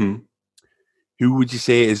 Mm-hmm. Who would you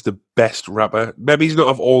say is the best rapper? Maybe he's not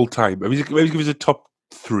of all time. Maybe give us a top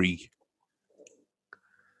 3.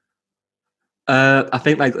 I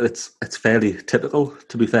think like it's fairly typical.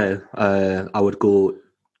 To be fair, I would go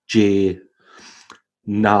Jay,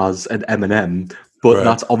 Nas, and Eminem, but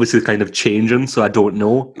that's obviously kind of changing, so I don't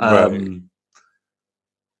know.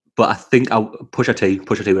 But I think Pusha T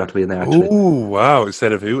would have to be in there. Actually. Oh wow!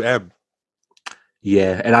 Instead of who? M.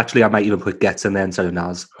 Yeah, and actually I might even put Gets in there instead of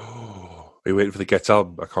Nas. Are you waiting for the Gets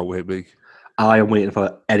album? I can't wait, me. I am waiting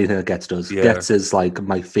for anything that Gets does. Yeah. Gets is like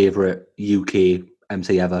my favourite UK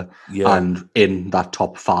MC ever, and in that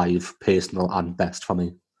top 5 personal and best for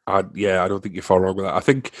me. I don't think you're far wrong with that. I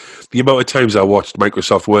think the amount of times I watched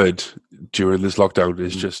Microsoft Word during this lockdown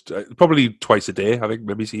is just probably twice a day. I think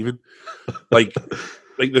maybe it's even like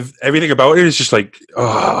everything about it is just like,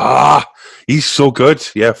 he's so good.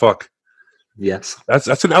 Yeah, fuck. Yes,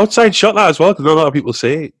 that's an outside shot that as well, because not a lot of people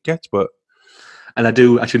say it gets, but. And I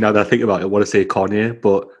do actually, now that I think about it, I want to say Kanye,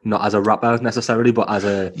 but not as a rapper necessarily, but as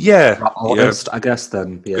a rap artist, I guess.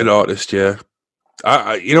 Then an artist, yeah.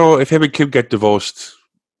 I if him and Kim get divorced,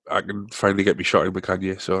 I can finally get me shot in with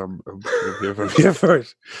Kanye. So I'm here for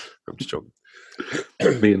it. I'm just joking.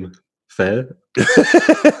 I mean, fair.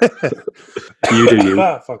 You do you.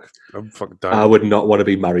 Fuck. I'm fucking dying. I would not want to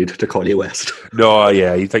be married to Kanye West. No,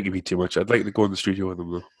 yeah, you think you'd be too much. I'd like to go in the studio with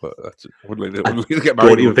him though, but that's it. I wouldn't like to get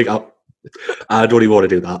married. I don't even want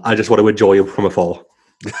to do that. I just want to enjoy him from afar.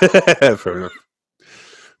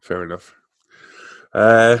 Fair enough.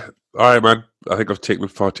 All right, man. I think I've taken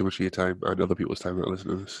far too much of your time and other people's time not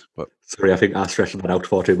listening to this. But sorry, I think I stretched that out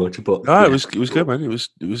far too much. But it was good, man. It was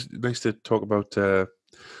nice to talk about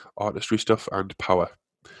artistry stuff and power.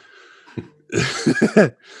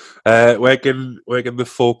 Where can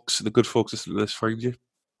the good folks listening to this find you?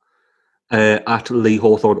 At Lee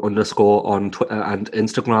Hawthorne _ on Twitter and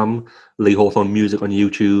Instagram, Lee Hawthorne Music on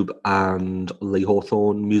YouTube, and Lee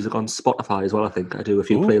Hawthorne Music on Spotify as well. I think I do a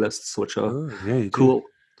few playlists which are cool.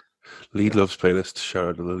 Lead Loves playlist. Shout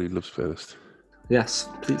out to the Lead Loves playlist. Yes,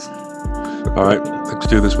 please. All right, thanks for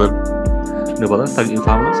doing this, man. No bother. Thank you for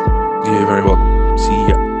having us. Yeah, you're very welcome. See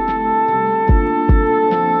ya.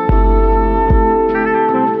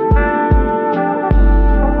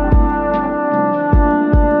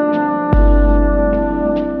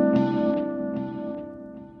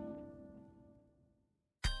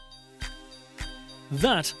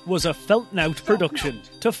 That was a Feltnout production.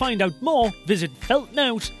 To find out more, visit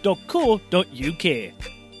feltnout.co.uk.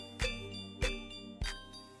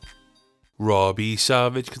 Robbie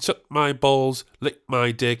Savage can suck my balls, lick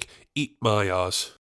my dick, eat my arse.